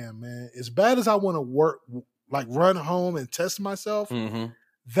 like, damn, man, as bad as I want to run home and test myself,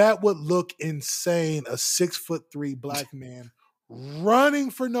 that would look insane. A 6'3" black man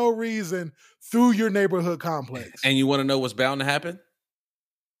running for no reason through your neighborhood complex. And you want to know what's bound to happen?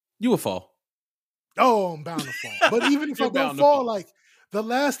 You will fall. Oh, I'm bound to fall. But even if I don't fall, like, the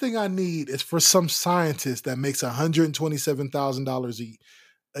last thing I need is for some scientist that makes $127,000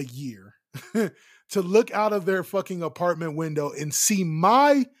 a year to look out of their fucking apartment window and see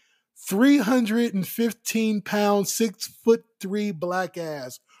my 315-pound, 6'3" black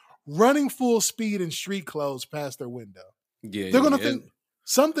ass running full speed in street clothes past their window. Yeah, they're gonna think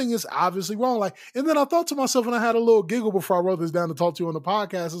something is obviously wrong. Like, and then I thought to myself, and I had a little giggle before I wrote this down to talk to you on the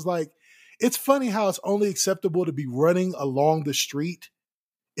podcast. It's like, it's funny how it's only acceptable to be running along the street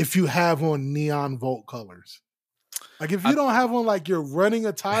if you have on neon Volt colors. Like if you don't have on like your running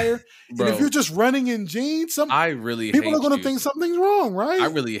attire, Bro, and if you're just running in jeans, I really people hate are going to you. think something's wrong, right? I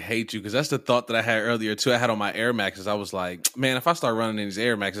really hate you because that's the thought that I had earlier too. I had on my Air Maxes. I was like, man, if I start running in these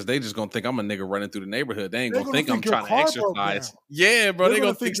Air Maxes, they just gonna think I'm a nigga running through the neighborhood. They ain't gonna think I'm trying to exercise. Yeah, bro, they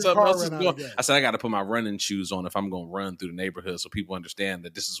gonna think something else is going. I said I got to put my running shoes on if I'm gonna run through the neighborhood, so people understand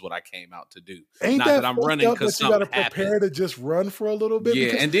that this is what I came out to do. Ain't not that I'm running because you got to prepare to just run for a little bit.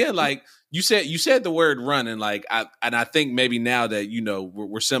 Yeah, and then like you said the word run, and like I think maybe now that you know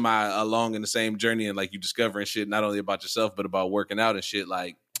we're semi along in the same journey, and like you discovering shit not only about yourself but about working out and shit.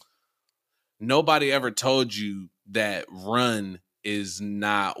 Like nobody ever told you that run is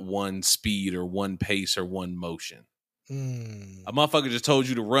not one speed or one pace or one motion. A motherfucker just told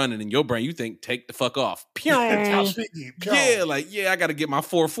you to run, and in your brain you think take the fuck off. Yeah, like I got to get my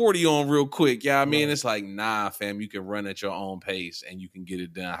 440 on real quick. Yeah, I mean it's like nah, fam. You can run at your own pace, and you can get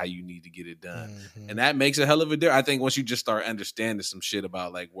it done how you need to get it done, and that makes a hell of a difference. I think once you just start understanding some shit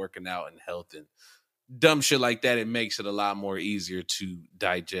about like working out and health and dumb shit like that, it makes it a lot more easier to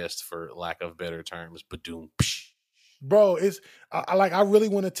digest, for lack of better terms. Ba-doom, psh. Bro, it's I really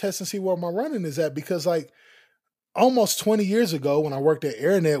want to test and see where my running is at because like. Almost 20 years ago when I worked at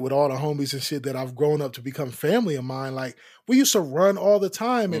AirNet with all the homies and shit that I've grown up to become family of mine, like we used to run all the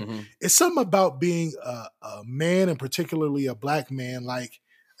time. And it's something about being a man and particularly a black man. Like,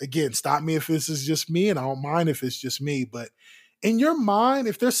 again, stop me if this is just me and I don't mind if it's just me. But in your mind,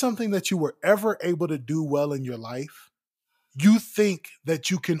 if there's something that you were ever able to do well in your life, you think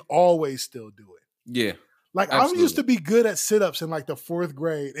that you can always still do it. Yeah. Like absolutely. I used to be good at sit-ups in like the 4th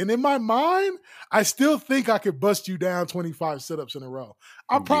grade. And in my mind, I still think I could bust you down 25 sit-ups in a row.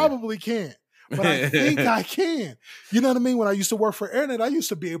 I probably can't, but I think I can. You know what I mean? When I used to work for AirNet, I used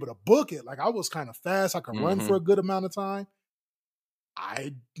to be able to book it. Like I was kind of fast. I could run for a good amount of time.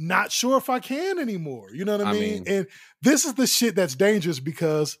 I'm not sure if I can anymore. You know what I mean? And this is the shit that's dangerous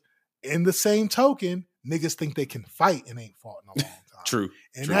because in the same token, niggas think they can fight and ain't fought in a long time. True.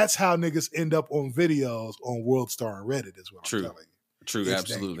 And that's how niggas end up on videos on World Star and Reddit is what I'm telling you. True, it's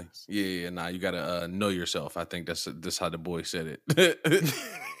absolutely. Dangerous. Yeah, nah, you gotta know yourself. I think that's how the boy said it.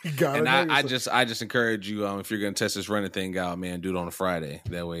 And I just encourage you, if you're gonna test this running thing out, man, do it on a Friday.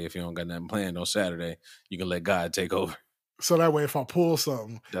 That way, if you don't got nothing planned on Saturday, you can let God take over. So that way, if I pull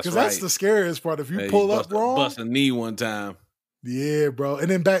something, because that's the scariest part. If you pull up wrong, bust a knee one time. Yeah, bro.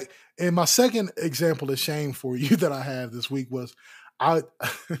 And then back, and my second example of shame for you that I have this week was. I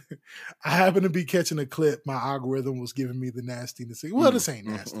happened to be catching a clip. My algorithm was giving me the nastiness. Well, this ain't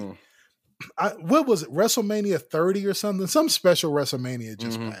nasty. What was it? WrestleMania 30 or something? Some special WrestleMania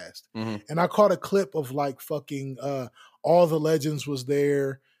just passed. And I caught a clip of like fucking all the legends was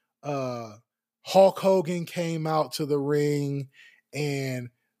there. Hulk Hogan came out to the ring. And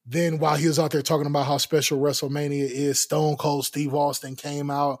then while he was out there talking about how special WrestleMania is, Stone Cold Steve Austin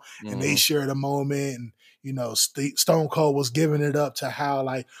came out and they shared a moment. And you know, Stone Cold was giving it up to how,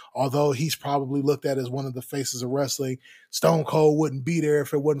 like, although he's probably looked at as one of the faces of wrestling, Stone Cold wouldn't be there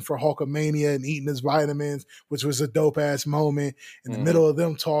if it wasn't for Hulkamania and eating his vitamins, which was a dope-ass moment. In the middle of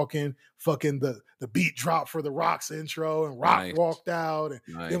them talking, fucking the beat dropped for the Rock's intro, and Rock walked out,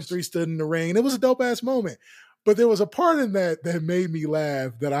 and them three stood in the ring. And it was a dope-ass moment. But there was a part in that made me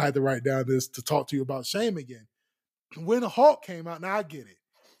laugh that I had to write down this to talk to you about shame again. When Hulk came out, now I get it.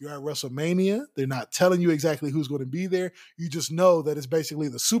 You're at WrestleMania. They're not telling you exactly who's going to be there. You just know that it's basically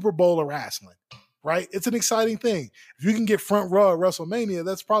the Super Bowl of wrestling, right? It's an exciting thing. If you can get front row at WrestleMania,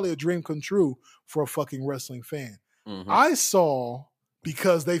 that's probably a dream come true for a fucking wrestling fan. I saw,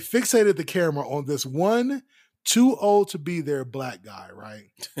 because they fixated the camera on this one too old to be there black guy, right?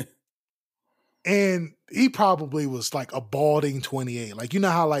 And he probably was like a balding 28. Like, you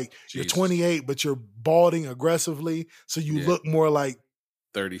know how like you're 28, but you're balding aggressively. So you look more like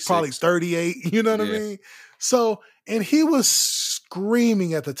 36. Probably 38, you know what I mean? So, and he was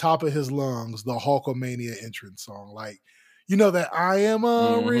screaming at the top of his lungs the Hulkamania entrance song. Like, you know, that I am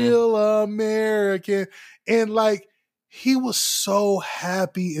a real American. And like, he was so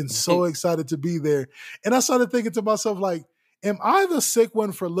happy and so excited to be there. And I started thinking to myself, like, am I the sick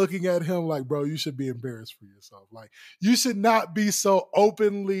one for looking at him like, bro, you should be embarrassed for yourself. Like, you should not be so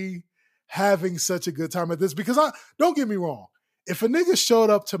openly having such a good time at this. Because don't get me wrong. If a nigga showed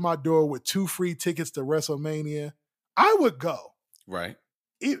up to my door with 2 free tickets to WrestleMania, I would go. Right.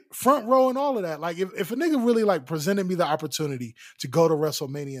 Front row and all of that. Like, if a nigga really, like, presented me the opportunity to go to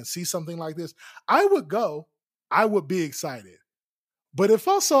WrestleMania and see something like this, I would go. I would be excited. But if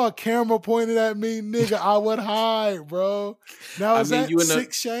I saw a camera pointed at me, nigga, I would hide, bro. Now, is that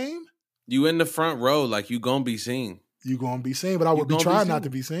sick shame? You in the front row, like, you gonna be seen. You gonna be seen, but I would be trying not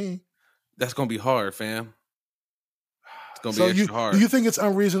to be seen. That's gonna be hard, fam. gonna So be extra hard. do you think it's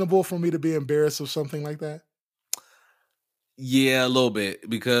unreasonable for me to be embarrassed of something like that? Yeah, a little bit,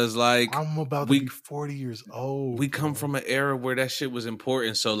 because like I'm about to be 40 years old. we come from an era where that shit was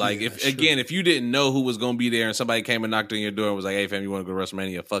important. So like, Yeah, if you didn't know who was gonna be there and somebody came and knocked on your door and was like, "Hey fam, you want to go to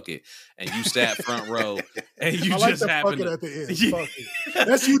WrestleMania? Fuck it," and you sat front row and you I like just the happened fuck it to, at the end. Yeah. Fuck it.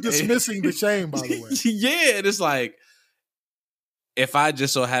 That's you dismissing the shame, by the way. Yeah, and it's like, if I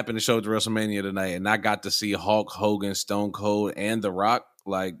just so happened to show up to WrestleMania tonight and I got to see Hulk Hogan, Stone Cold, and The Rock,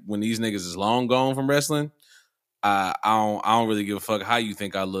 like when these niggas is long gone from wrestling, I don't really give a fuck how you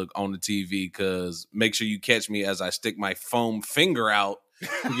think I look on the TV, because make sure you catch me as I stick my foam finger out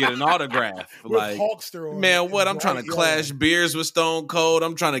to get an autograph. With Like, Hulkster on man, it what? in I'm trying to bright clash yellow. beers with Stone Cold.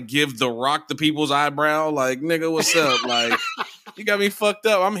 I'm trying to give The Rock the people's eyebrow. Like, nigga, what's up? Like, you got me fucked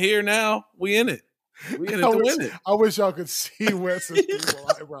up. I'm here now. We in it. We in it to win it. I wish y'all could see Wes's people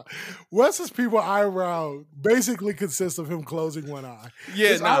eyebrow. Wes's people eyebrow basically consists of him closing one eye. Yeah,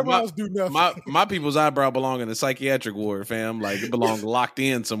 His eyebrows do nothing. my people's eyebrow belong in the psychiatric ward, fam. Like, it belong locked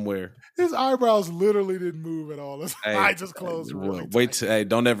in somewhere. His eyebrows literally didn't move at all. His Hey, eye just closed. Really wait, hey,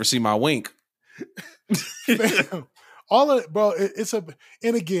 don't ever see my wink. Fam, all of it, bro. It's a,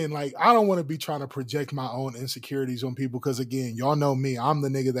 and again, like, I don't want to be trying to project my own insecurities on people, because again, y'all know me. I'm the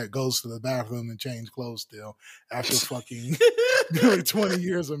nigga that goes to the bathroom and change clothes still after fucking nearly 20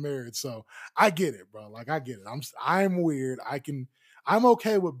 years of marriage. So I get it, bro. Like, I get it. I'm weird. I'm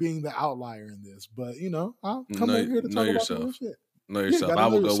okay with being the outlier in this, but you know, I'll come over here to talk about the real shit. Know yourself. gotta I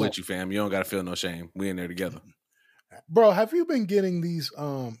will know go yourself. with you, fam. You don't gotta feel no shame. We in there together. Bro, have you been getting these?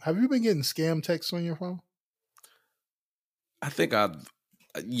 Have you been getting scam texts on your phone? I think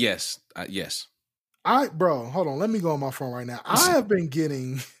yes. Bro, hold on. Let me go on my phone right now. I have been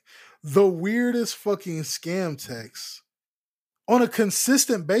getting the weirdest fucking scam texts on a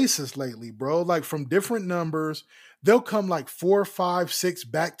consistent basis lately, bro. Like, from different numbers. They'll come like 4, 5, 6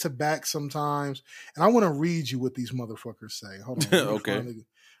 back to back sometimes. And I want to read you what these motherfuckers say. Hold on. Okay.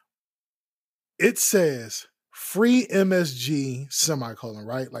 It says free MSG semicolon,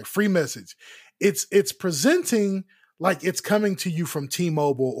 right? Like, free message. It's presenting like it's coming to you from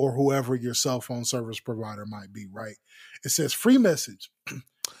T-Mobile or whoever your cell phone service provider might be, right? It says free message.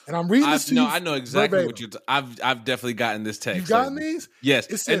 And I'm reading this to you. I know exactly verbatim. what I've definitely gotten this text. You've gotten these? Yes.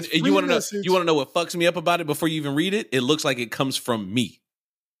 It says And you want to message. know what fucks me up about it before you even read it? It looks like it comes from me.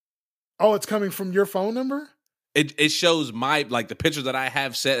 Oh, it's coming from your phone number? It shows my, like, the picture that I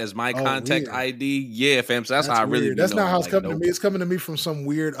have set as my contact weird. ID. Yeah, fam. So that's how I really weird. That's know, not how it's like, coming to me. It's coming to me from some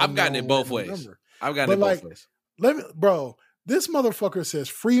weird. I've gotten it unknown both random ways. number. I've gotten But, it like, both ways. Bro, this motherfucker says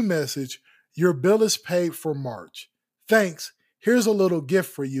free message. Your bill is paid for March. Thanks. Here's a little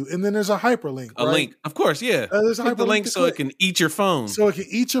gift for you. And then there's a hyperlink. A link. Of course, yeah. There's a Click the hyperlink link to so click. it can eat your phone. So it can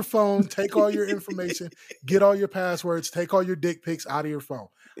eat your phone, take all your information, get all your passwords, take all your dick pics out of your phone.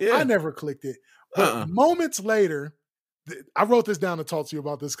 Yeah. I never clicked it. But moments later, I wrote this down to talk to you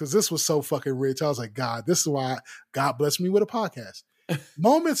about this because this was so fucking rich. I was like, God, this is why God blessed me with a podcast.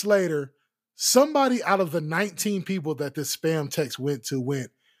 Moments later, somebody out of the 19 people that this spam text went,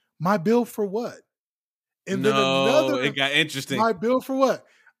 my bill for what? And then it got interesting. My bill for what?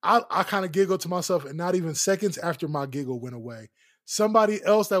 I kind of giggled to myself, and not even seconds after my giggle went away, somebody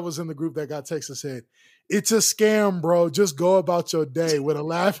else that was in the group that got texted said, "It's a scam, bro. Just go about your day," with a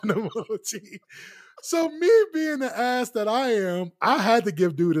laughing emoji. So me being the ass that I am, I had to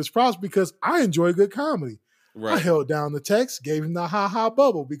give dude his props because I enjoy good comedy. Right. I held down the text, gave him the ha-ha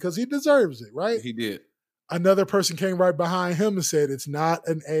bubble because he deserves it, right? He did. Another person came right behind him and said, "It's not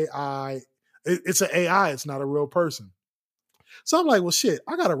an AI. It's an AI. It's not a real person." So I'm like, well, shit,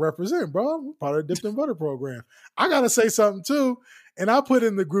 I got to represent, bro. I'm part of the Dipped in Butter program. I got to say something too. And I put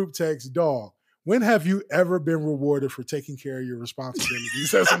in the group text, dog, when have you ever been rewarded for taking care of your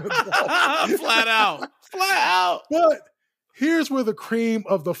responsibilities as an adult? Flat out. But here's where the cream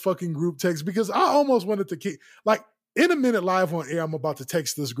of the fucking group text, because I almost wanted to keep, like, in a minute live on air, I'm about to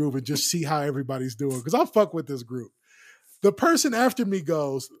text this group and just see how everybody's doing, because I fuck with this group. The person after me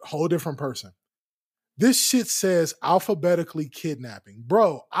goes, whole different person. This shit says alphabetically kidnapping.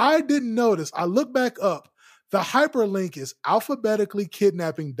 Bro, I didn't notice. I look back up. The hyperlink is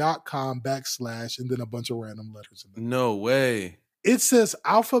alphabeticcallykidnapping.com / and then a bunch of random letters. In there. No way. It says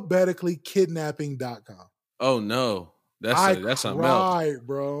alphabeticallykidnapping.com. Oh no. That's something else. I cried,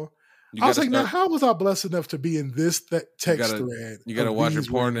 bro. I was like, now how was I blessed enough to be in this text thread? You got to watch your these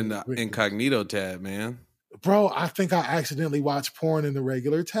porn in the random victims? incognito tab, man. Bro, I think I accidentally watched porn in the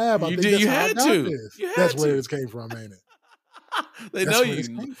regular tab. You had to. That's where it came from, ain't it? They That's know where this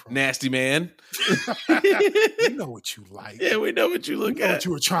you, came from. nasty man. You know what you like. Yeah, we know what you look You know at. what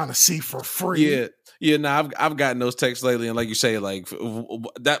you were trying to see for free. Yeah. Yeah, no, I've gotten those texts lately, and like you say, like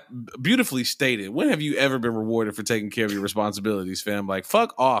that beautifully stated. When have you ever been rewarded for taking care of your responsibilities, fam? Like,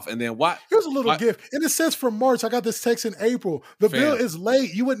 fuck off. And then why? Here's a little gift. In a sense, from March, I got this text in April. The bill is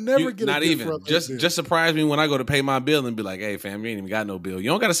late. You would never get not a gift even for a late just bill. just surprise me when I go to pay my bill and be like, hey, fam, you ain't even got no bill. You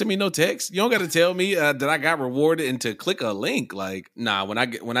don't got to send me no text. You don't got to tell me that I got rewarded and to click a link. Like, nah. When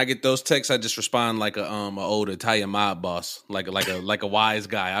I get those texts, I just respond like a old Italian mob boss, like a wise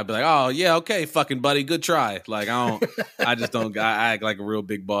guy. I'd be like, oh yeah, okay, fucking buddy, good try. Like I act like a real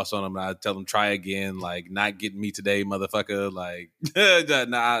big boss on them. And I tell them try again, like not getting me today, motherfucker. Like,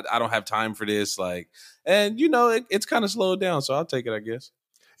 nah, I don't have time for this. Like, and it's kind of slowed down, so I'll take it, I guess.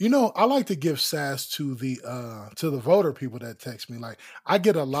 I like to give sass to the voter people that text me. Like, I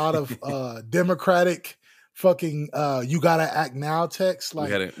get a lot of Democratic fucking you gotta act now texts. Like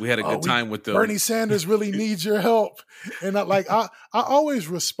we had a good time with them. Bernie Sanders really needs your help. And I always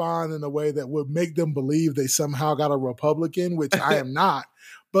respond in a way that would make them believe they somehow got a Republican, which I am not.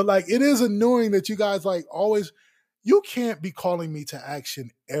 But like, it is annoying that you guys like always, you can't be calling me to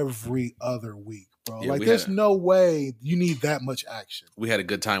action every other week, bro. Yeah, like there's no way you need that much action. We had a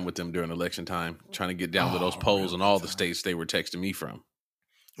good time with them during election time, trying to get down to those polls in all the states they were texting me from.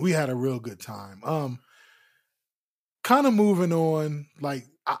 We had a real good time. Kind of moving on, like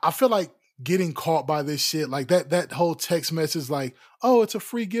I feel like getting caught by this shit, like that whole text message, like, oh, it's a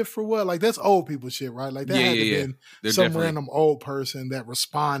free gift for what? Like that's old people shit, right? Like that had to been some random old person that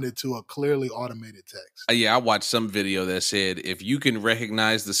responded to a clearly automated text. I watched some video that said if you can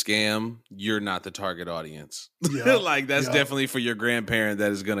recognize the scam, you're not the target audience. Like that's definitely for your grandparent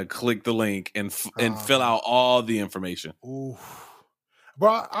that is gonna click the link and fill out all the information. Ooh.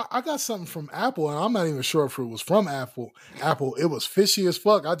 Bro, I got something from Apple, and I'm not even sure if it was from Apple. It was fishy as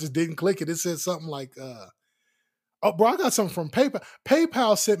fuck. I just didn't click it. It said something like, I got something from PayPal.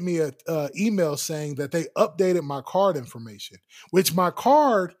 PayPal sent me a email saying that they updated my card information, which my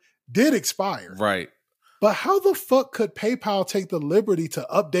card did expire. Right. But how the fuck could PayPal take the liberty to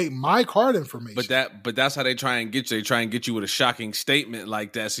update my card information? But that's how they try and get you. They try and get you with a shocking statement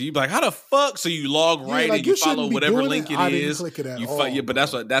like that. So you be like, how the fuck? So you log right and you follow whatever link it is. Didn't click it at all.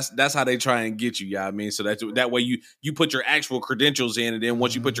 But that's how they try and get you. Yeah, I mean, so that way you put your actual credentials in, and then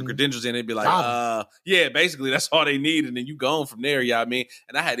once you put your credentials in, it'd be like, basically that's all they need, and then you go on from there. Yeah, I mean,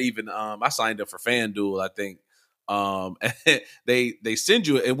 and I had even I signed up for FanDuel, I think. They send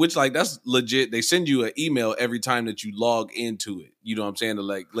you it, which like that's legit. They send you an email every time that you log into it. You know what I'm saying? To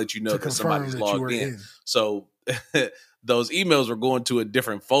like let you know that somebody's logged in. So those emails were going to a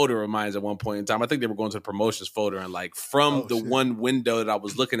different folder of mine at one point in time. I think they were going to the promotions folder, and like from one window that I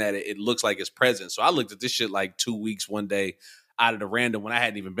was looking at it looks like it's present. So I looked at this shit like 2 weeks one day out of the random when I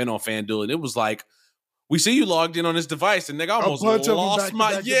hadn't even been on FanDuel, and it was like, we see you logged in on this device, and nigga, I almost lost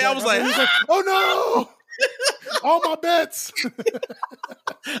my I was like, oh no. All my bets.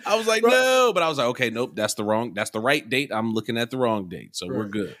 I was like, no, but I was like, okay, nope, that's the right date. I'm looking at the wrong date, so we're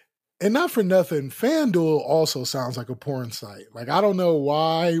good. And not for nothing, FanDuel also sounds like a porn site. Like, I don't know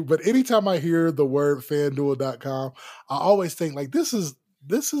why, but anytime I hear the word FanDuel.com, I always think like this is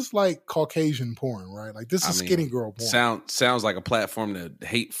like Caucasian porn, right? Like this is skinny girl porn. Sounds like a platform to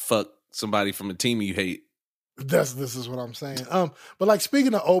hate fuck somebody from a team you hate. This is what I'm saying. But like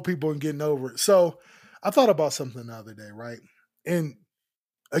speaking of old people and getting over it, so I thought about something the other day, right? And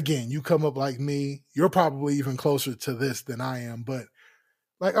again, you come up like me, you're probably even closer to this than I am, but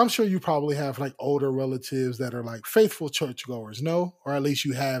like I'm sure you probably have like older relatives that are like faithful churchgoers, no? Or at least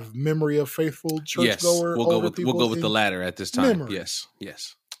you have memory of faithful churchgoer. We'll go with the latter at this time. Memory.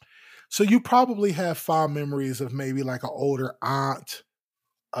 Yes. So you probably have fond memories of maybe like an older aunt,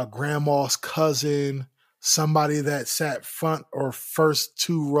 a grandma's cousin, somebody that sat front or first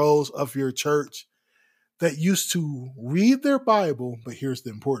 2 rows of your church that used to read their Bible, but here's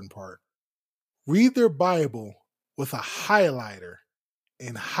the important part. Read their Bible with a highlighter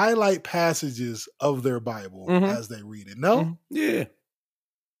and highlight passages of their Bible as they read it. No? Mm-hmm. Yeah.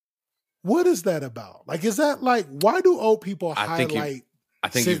 What is that about? Like, is that like, why do old people highlight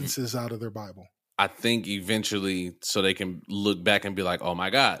sentences out of their Bible? I think eventually so they can look back and be like, oh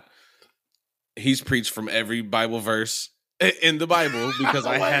my God, he's preached from every Bible verse in the Bible because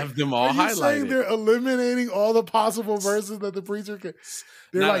I have them all highlighted. Saying they're eliminating all the possible verses that the preacher can.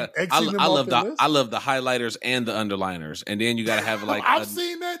 They're like Xing them off the list? I love the highlighters and the underliners, and then you got to have like I've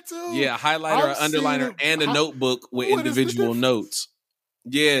seen that too. Yeah, a highlighter, an underliner, and a notebook with individual notes.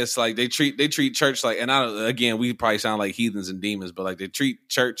 Yeah, it's like they treat church like, and again, we probably sound like heathens and demons, but like they treat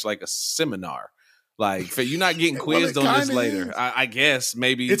church like a seminar. Like you're not getting quizzed on this later. I guess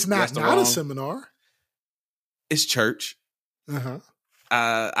maybe it's not a seminar. It's church. Uh-huh.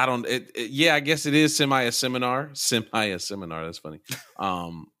 I don't. Yeah, I guess it is semi a seminar. That's funny.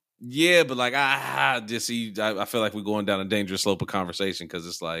 Yeah, but like I feel like we're going down a dangerous slope of conversation because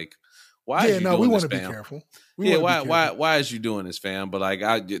it's like, why? Yeah, is you no, doing we want to be careful. Why is you doing this, fam? But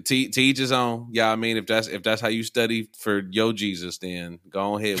like, to each his own. Yeah, I mean, if that's how you study for Yo Jesus, then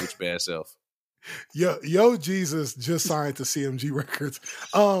go ahead with your bad self. Yo Jesus just signed to CMG Records.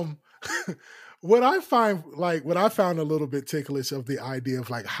 What I found a little bit ticklish of the idea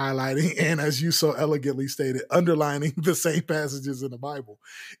of like highlighting and, as you so elegantly stated, underlining the same passages in the Bible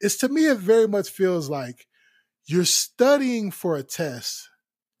is, to me, it very much feels like you're studying for a test,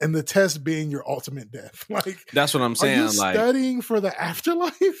 and the test being your ultimate death. Like, that's what I'm saying. Are you studying for the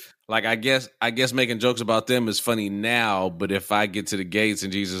afterlife? Like, I guess making jokes about them is funny now, but if I get to the gates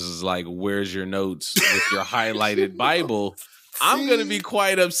and Jesus is like, "Where's your notes with your highlighted Bible?" I'm going to be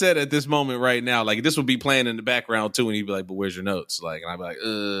quite upset at this moment right now. Like, this would be playing in the background too, and he'd be like, "But where's your notes?" Like, and I'd be like,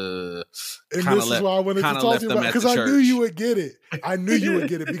 And this is why I wanted to talk to you about, because I knew you would get it. I knew you would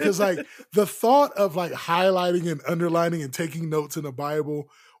get it, because like the thought of like highlighting and underlining and taking notes in the Bible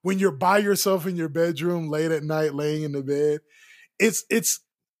when you're by yourself in your bedroom late at night, laying in the bed, it's.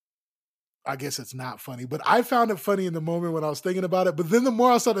 I guess it's not funny, but I found it funny in the moment when I was thinking about it. But then the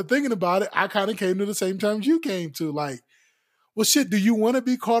more I started thinking about it, I kind of came to the same terms you came to. Like, well, shit, do you want to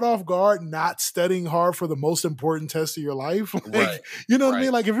be caught off guard not studying hard for the most important test of your life? Like, right. You know what I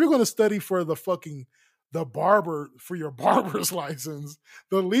mean? Like, if you're going to study for the barber, for your barber's license,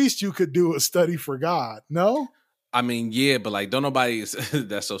 the least you could do is study for God. No? I mean, yeah, but like, don't nobody,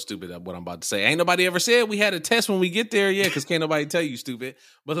 that's so stupid what I'm about to say. Ain't nobody ever said we had a test when we get there. Yeah, because can't nobody tell you stupid.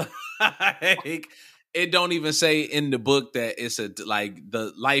 But like, it don't even say in the book that it's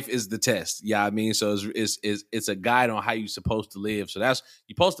the life is the test. Yeah, I mean, so it's a guide on how you're supposed to live. So you're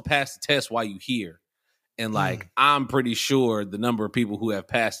supposed to pass the test while you here. And like, I'm pretty sure the number of people who have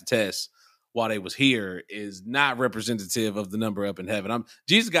passed the test while they was here is not representative of the number up in heaven.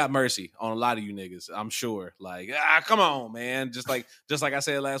 Jesus got mercy on a lot of you niggas, I'm sure. Like, come on, man. Just like I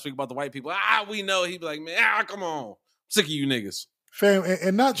said last week about the white people. We know. He'd be like, man, come on. I'm sick of you niggas. Fam,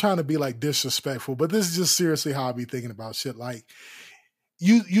 and not trying to be like disrespectful, but this is just seriously how I be thinking about shit. Like,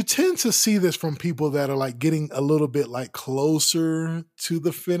 you tend to see this from people that are like getting a little bit like closer to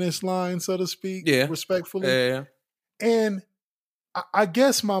the finish line, so to speak. Yeah. Respectfully. Yeah. And I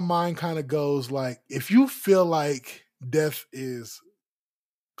guess my mind kind of goes like, if you feel like death is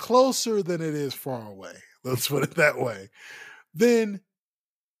closer than it is far away, let's put it that way, then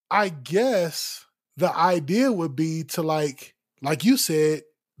I guess the idea would be to like you said,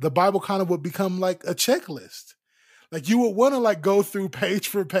 the Bible kind of would become like a checklist. Like, you would want to like go through page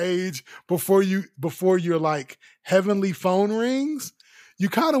for page before your like heavenly phone rings. You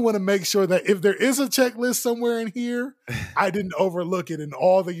kind of want to make sure that if there is a checklist somewhere in here, I didn't overlook it in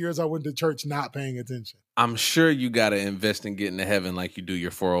all the years I went to church not paying attention. I'm sure you got to invest in getting to heaven like you do your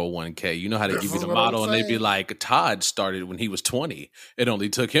 401k. You know how to give you the model, and they'd be like, Todd started when he was 20. It only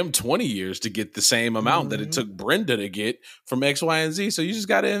took him 20 years to get the same amount that it took Brenda to get from X, Y, and Z. So you just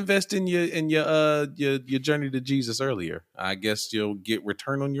got to invest in your journey to Jesus earlier. I guess you'll get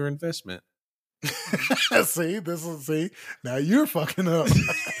return on your investment. See, now you're fucking up.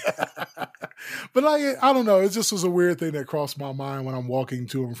 But like, I don't know, it just was a weird thing that crossed my mind when I'm walking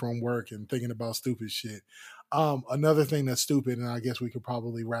to and from work and thinking about stupid shit. Another thing that's stupid, and I guess we could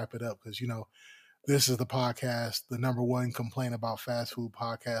probably wrap it up because, you know, this is the podcast, the number one complaint about fast food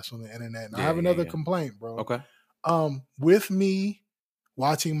podcast on the internet. And I have another complaint, bro. Okay. With me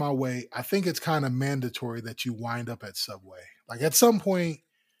watching my weight, I think it's kind of mandatory that you wind up at Subway. Like, at some point,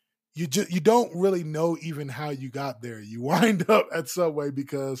 you don't really know even how you got there. You wind up at Subway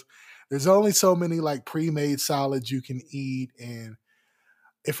because there's only so many like pre-made salads you can eat. And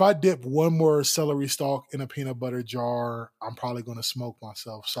if I dip one more celery stalk in a peanut butter jar, I'm probably going to smoke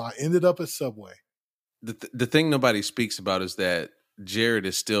myself. So I ended up at Subway. The thing nobody speaks about is that Jared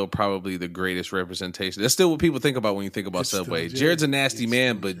is still probably the greatest representation. That's still what people think about when you think about Subway. Jared's a nasty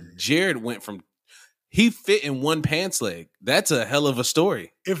man, but Jared went from... He fit in one pants leg. That's a hell of a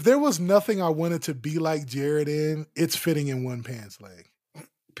story. If there was nothing I wanted to be like Jared in, it's fitting in one pants leg.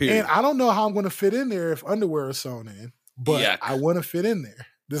 Period. And I don't know how I'm going to fit in there if underwear is sewn in, but I want to fit in there.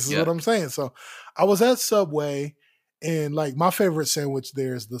 This is what I'm saying. So I was at Subway, and like my favorite sandwich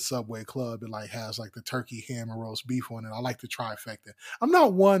there is the Subway Club. It like has like the turkey, ham, and roast beef on it. I like the trifecta. I'm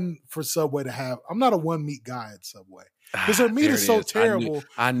not one for Subway to have. I'm not a one meat guy at Subway. Because their meat is so terrible.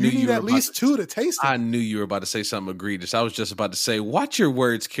 I knew you need at least two to taste it. I knew you were about to say something egregious. I was just about to say, watch your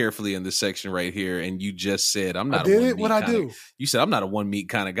words carefully in this section right here. And you just said, I'm not a one meat. What I do? You said, I'm not a one meat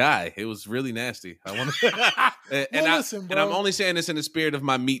kind of guy. It was really nasty. I want to. listen, bro. And I'm only saying this in the spirit of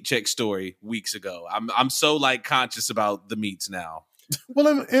my meat check story weeks ago. I'm so like conscious about the meats now.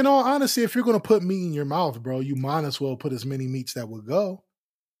 Well, in all honesty, if you're going to put meat in your mouth, bro, you might as well put as many meats that would go.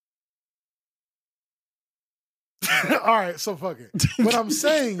 All right, so fuck it. What I'm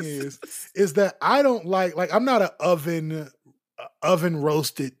saying is that I don't like I'm not an oven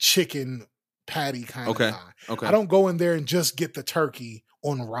roasted chicken patty kind of guy. Okay. I don't go in there and just get the turkey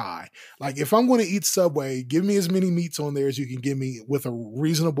on rye. Like if I'm going to eat Subway, give me as many meats on there as you can give me with a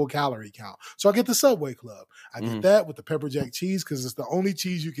reasonable calorie count. So I get the Subway Club. I get that with the pepper jack cheese because it's the only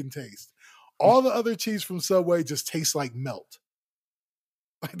cheese you can taste. All the other cheese from Subway just tastes like melt.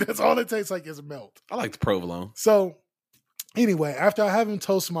 Like that's all it tastes like is melt. I like the provolone. So anyway, after I have him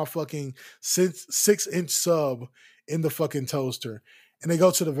toast my fucking 6-inch sub in the fucking toaster, and they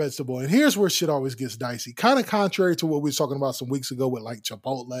go to the vegetable. And here's where shit always gets dicey. Kind of contrary to what we were talking about some weeks ago with like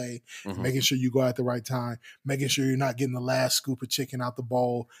Chipotle, making sure you go at the right time, making sure you're not getting the last scoop of chicken out the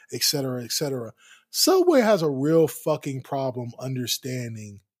bowl, et cetera, et cetera. Subway has a real fucking problem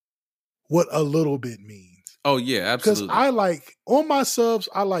understanding what a little bit means. Oh, yeah, absolutely. Because on my subs,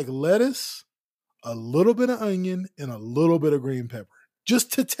 I like lettuce, a little bit of onion, and a little bit of green pepper.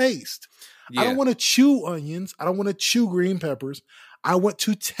 Just to taste. Yeah. I don't want to chew onions. I don't want to chew green peppers. I want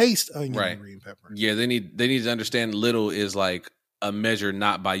to taste onion and green pepper. Yeah, they need to understand little is like a measure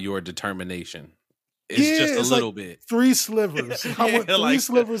not by your determination. It's just a little bit. 3 slivers. I want 3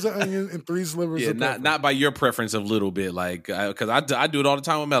 slivers of onion and 3 slivers of pepper. Not by your preference of little bit. Like, because I do it all the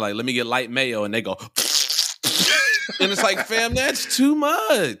time with Mel. Like, let me get light mayo, and they go, and it's like, fam, that's too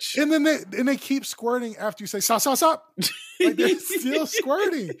much. And then they keep squirting after you say stop. Like they're still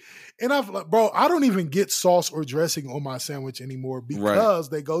squirting. And I don't even get sauce or dressing on my sandwich anymore because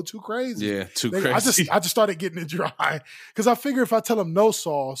they go too crazy. Yeah, crazy. I just started getting it dry because I figure if I tell them no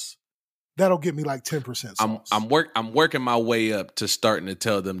sauce, that'll get me like 10% sauce. I'm working my way up to starting to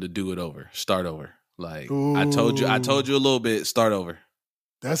tell them to do it over. Start over. Like I told you a little bit. Start over.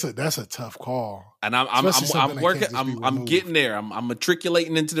 That's a tough call. And I'm working. I'm getting there. I'm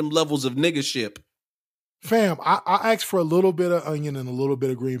matriculating into them levels of niggership. Fam, I asked for a little bit of onion and a little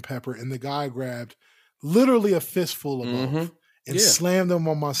bit of green pepper, and the guy grabbed literally a fistful of both and slammed them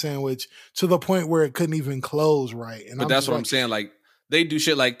on my sandwich to the point where it couldn't even close right. And that's what I'm saying. Like they do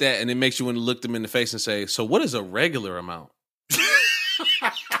shit like that, and it makes you want to look them in the face and say, "So what is a regular amount?"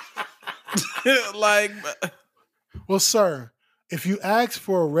 Like, well, sir. If you ask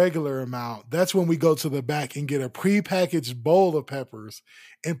for a regular amount, that's when we go to the back and get a prepackaged bowl of peppers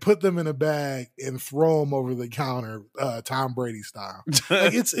and put them in a bag and throw them over the counter, Tom Brady style.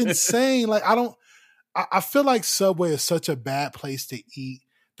 Like it's insane. Like I feel like Subway is such a bad place to eat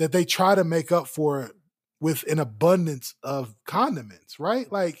that they try to make up for it with an abundance of condiments,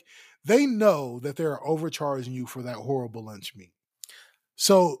 right? Like they know that they're overcharging you for that horrible lunch meat.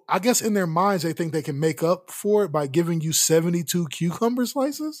 So I guess in their minds, they think they can make up for it by giving you 72 cucumber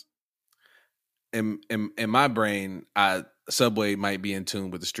slices. In my brain, Subway might be in tune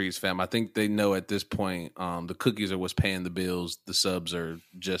with the streets, fam. I think they know at this point the cookies are what's paying the bills. The subs are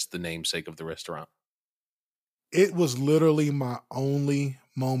just the namesake of the restaurant. It was literally my only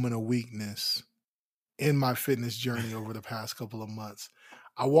moment of weakness in my fitness journey over the past couple of months.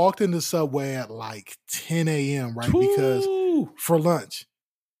 I walked into Subway at like 10 a.m., right? Because for lunch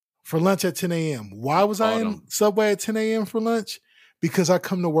at 10 a.m. Why was I in Subway at 10 a.m. for lunch? Because I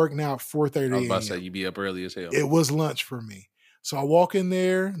come to work now at 4:30 a.m. I was about to say, you be up early as hell. It was lunch for me. So I walk in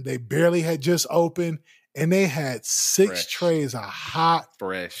there. They barely had just opened, and they had 6 trays of hot,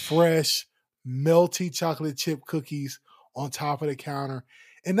 fresh, melty chocolate chip cookies on top of the counter.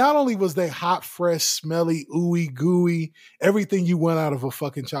 And not only was they hot, fresh, smelly, ooey, gooey, everything you want out of a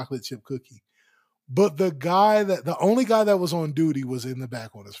fucking chocolate chip cookie. But the only guy that was on duty was in the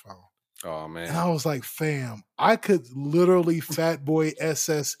back on his phone. Oh, man. And I was like, fam, I could literally Fat Boy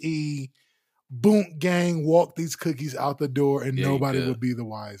SSE, Boonk Gang walk these cookies out the door and nobody would be the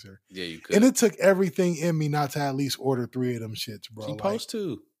wiser. Yeah, you could. And it took everything in me not to at least order 3 of them shits, bro. You supposed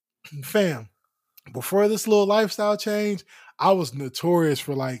to. Fam, before this little lifestyle change, I was notorious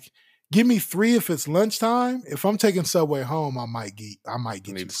for like, give me 3 if it's lunchtime. If I'm taking Subway home, I might get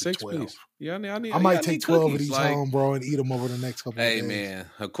you 12. Piece. Yeah, I might take 12 of these home, bro, and eat them over the next couple of days. Hey, man,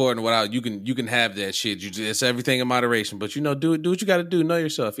 according to you can have that shit. It's everything in moderation, but do what you got to do. Know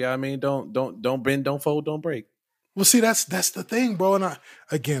yourself. Yeah, I mean, don't bend, don't fold, don't break. Well, see, that's the thing, bro. And I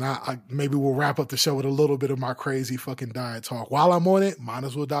maybe we'll wrap up the show with a little bit of my crazy fucking diet talk. While I'm on it, might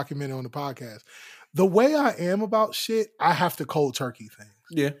as well document it on the podcast. The way I am about shit, I have to cold turkey things.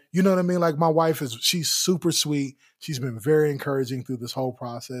 Yeah. You know what I mean? Like my wife she's super sweet. She's been very encouraging through this whole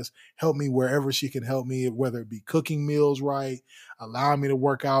process, helped me wherever she can help me, whether it be cooking meals right, allowing me to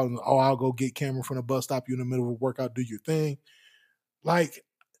work out, and I'll go get Cameron from the bus stop, you in the middle of a workout, do your thing. Like,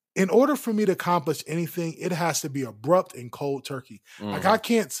 in order for me to accomplish anything, it has to be abrupt and cold turkey. Like, I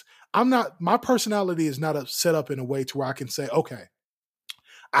can't, my personality is not set up in a way to where I can say, okay,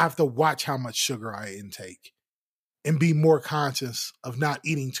 I have to watch how much sugar I intake and be more conscious of not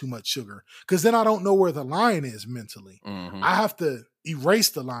eating too much sugar. Because then I don't know where the line is mentally. I have to erase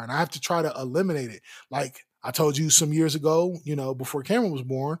the line. I have to try to eliminate it. Like I told you some years ago, before Cameron was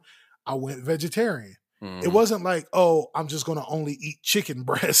born, I went vegetarian. It wasn't like, oh, I'm just going to only eat chicken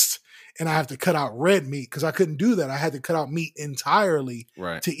breast and I have to cut out red meat, because I couldn't do that. I had to cut out meat entirely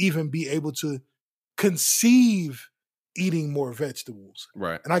to even be able to conceive eating more vegetables.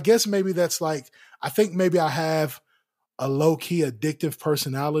 Right. And I guess maybe that's like, I think maybe I have a low-key addictive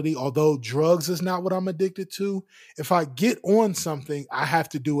personality, although drugs is not what I'm addicted to. If I get on something, I have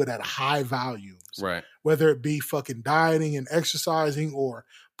to do it at high volumes. Right. Whether it be fucking dieting and exercising or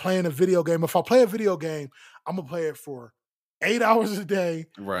playing a video game. If I play a video game, I'm going to play it for 8 hours a day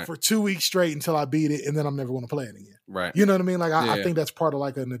for 2 weeks straight until I beat it, and then I'm never going to play it again. Right. You know what I mean? Like, I think that's part of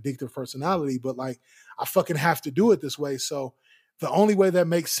like an addictive personality, but like, I fucking have to do it this way. So the only way that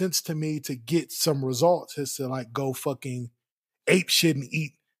makes sense to me to get some results is to like go fucking ape shit and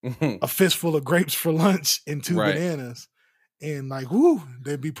eat a fistful of grapes for lunch and 2 bananas. And like, whoo,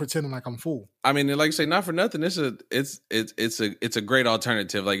 they'd be pretending like I'm full. I mean, like I say, not for nothing. It's a great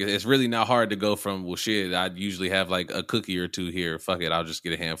alternative. Like, it's really not hard to go from, well, shit, I'd usually have like a cookie or two here. Fuck it, I'll just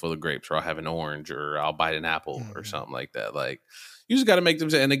get a handful of grapes, or I'll have an orange, or I'll bite an apple or something like that. Like, you just got to make them.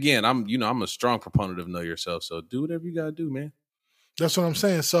 And again, I'm a strong proponent of know yourself. So do whatever you got to do, man. That's what I'm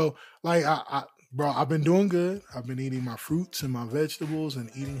saying. So like, bro, I've been doing good. I've been eating my fruits and my vegetables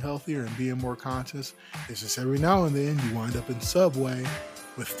and eating healthier and being more conscious. It's just every now and then you wind up in Subway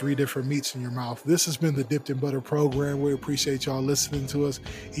with 3 different meats in your mouth. This has been the Dipped in Butter program. We appreciate y'all listening to us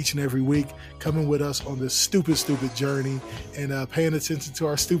each and every week, coming with us on this stupid journey and paying attention to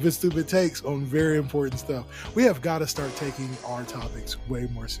our stupid takes on very important stuff. We have got to start taking our topics way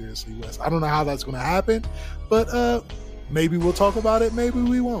more seriously, Wes. I don't know how that's going to happen, but maybe we'll talk about it. Maybe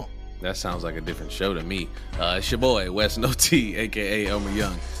we won't. That sounds like a different show to me. It's your boy, Wes No T, a.k.a. Elmer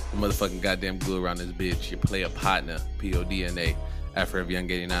Young. The motherfucking goddamn glue around this bitch. Your player partner, PODNA. Afro Young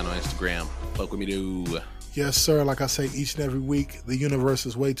 89 on Instagram. Fuck with me, dude. Yes, sir. Like I say each and every week, the universe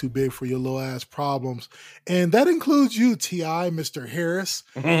is way too big for your little ass problems. And that includes you, T.I., Mr. Harris.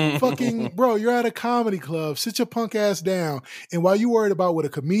 Fucking, bro, you're at a comedy club. Sit your punk ass down. And while you worried about what a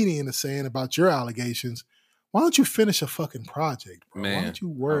comedian is saying about your allegations, why don't you finish a fucking project, bro? Man, why don't you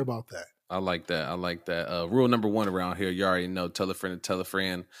worry about that? I like that. Rule number 1 around here, you already know, tell a friend to tell a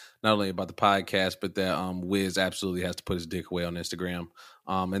friend, not only about the podcast, but that Wiz absolutely has to put his dick away on Instagram.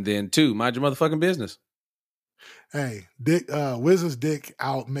 And then 2, mind your motherfucking business. Hey, Wiz's dick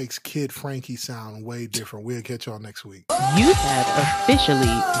out makes Kid Frankie sound way different. We'll catch y'all next week. You have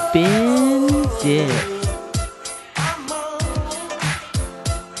officially been dipped.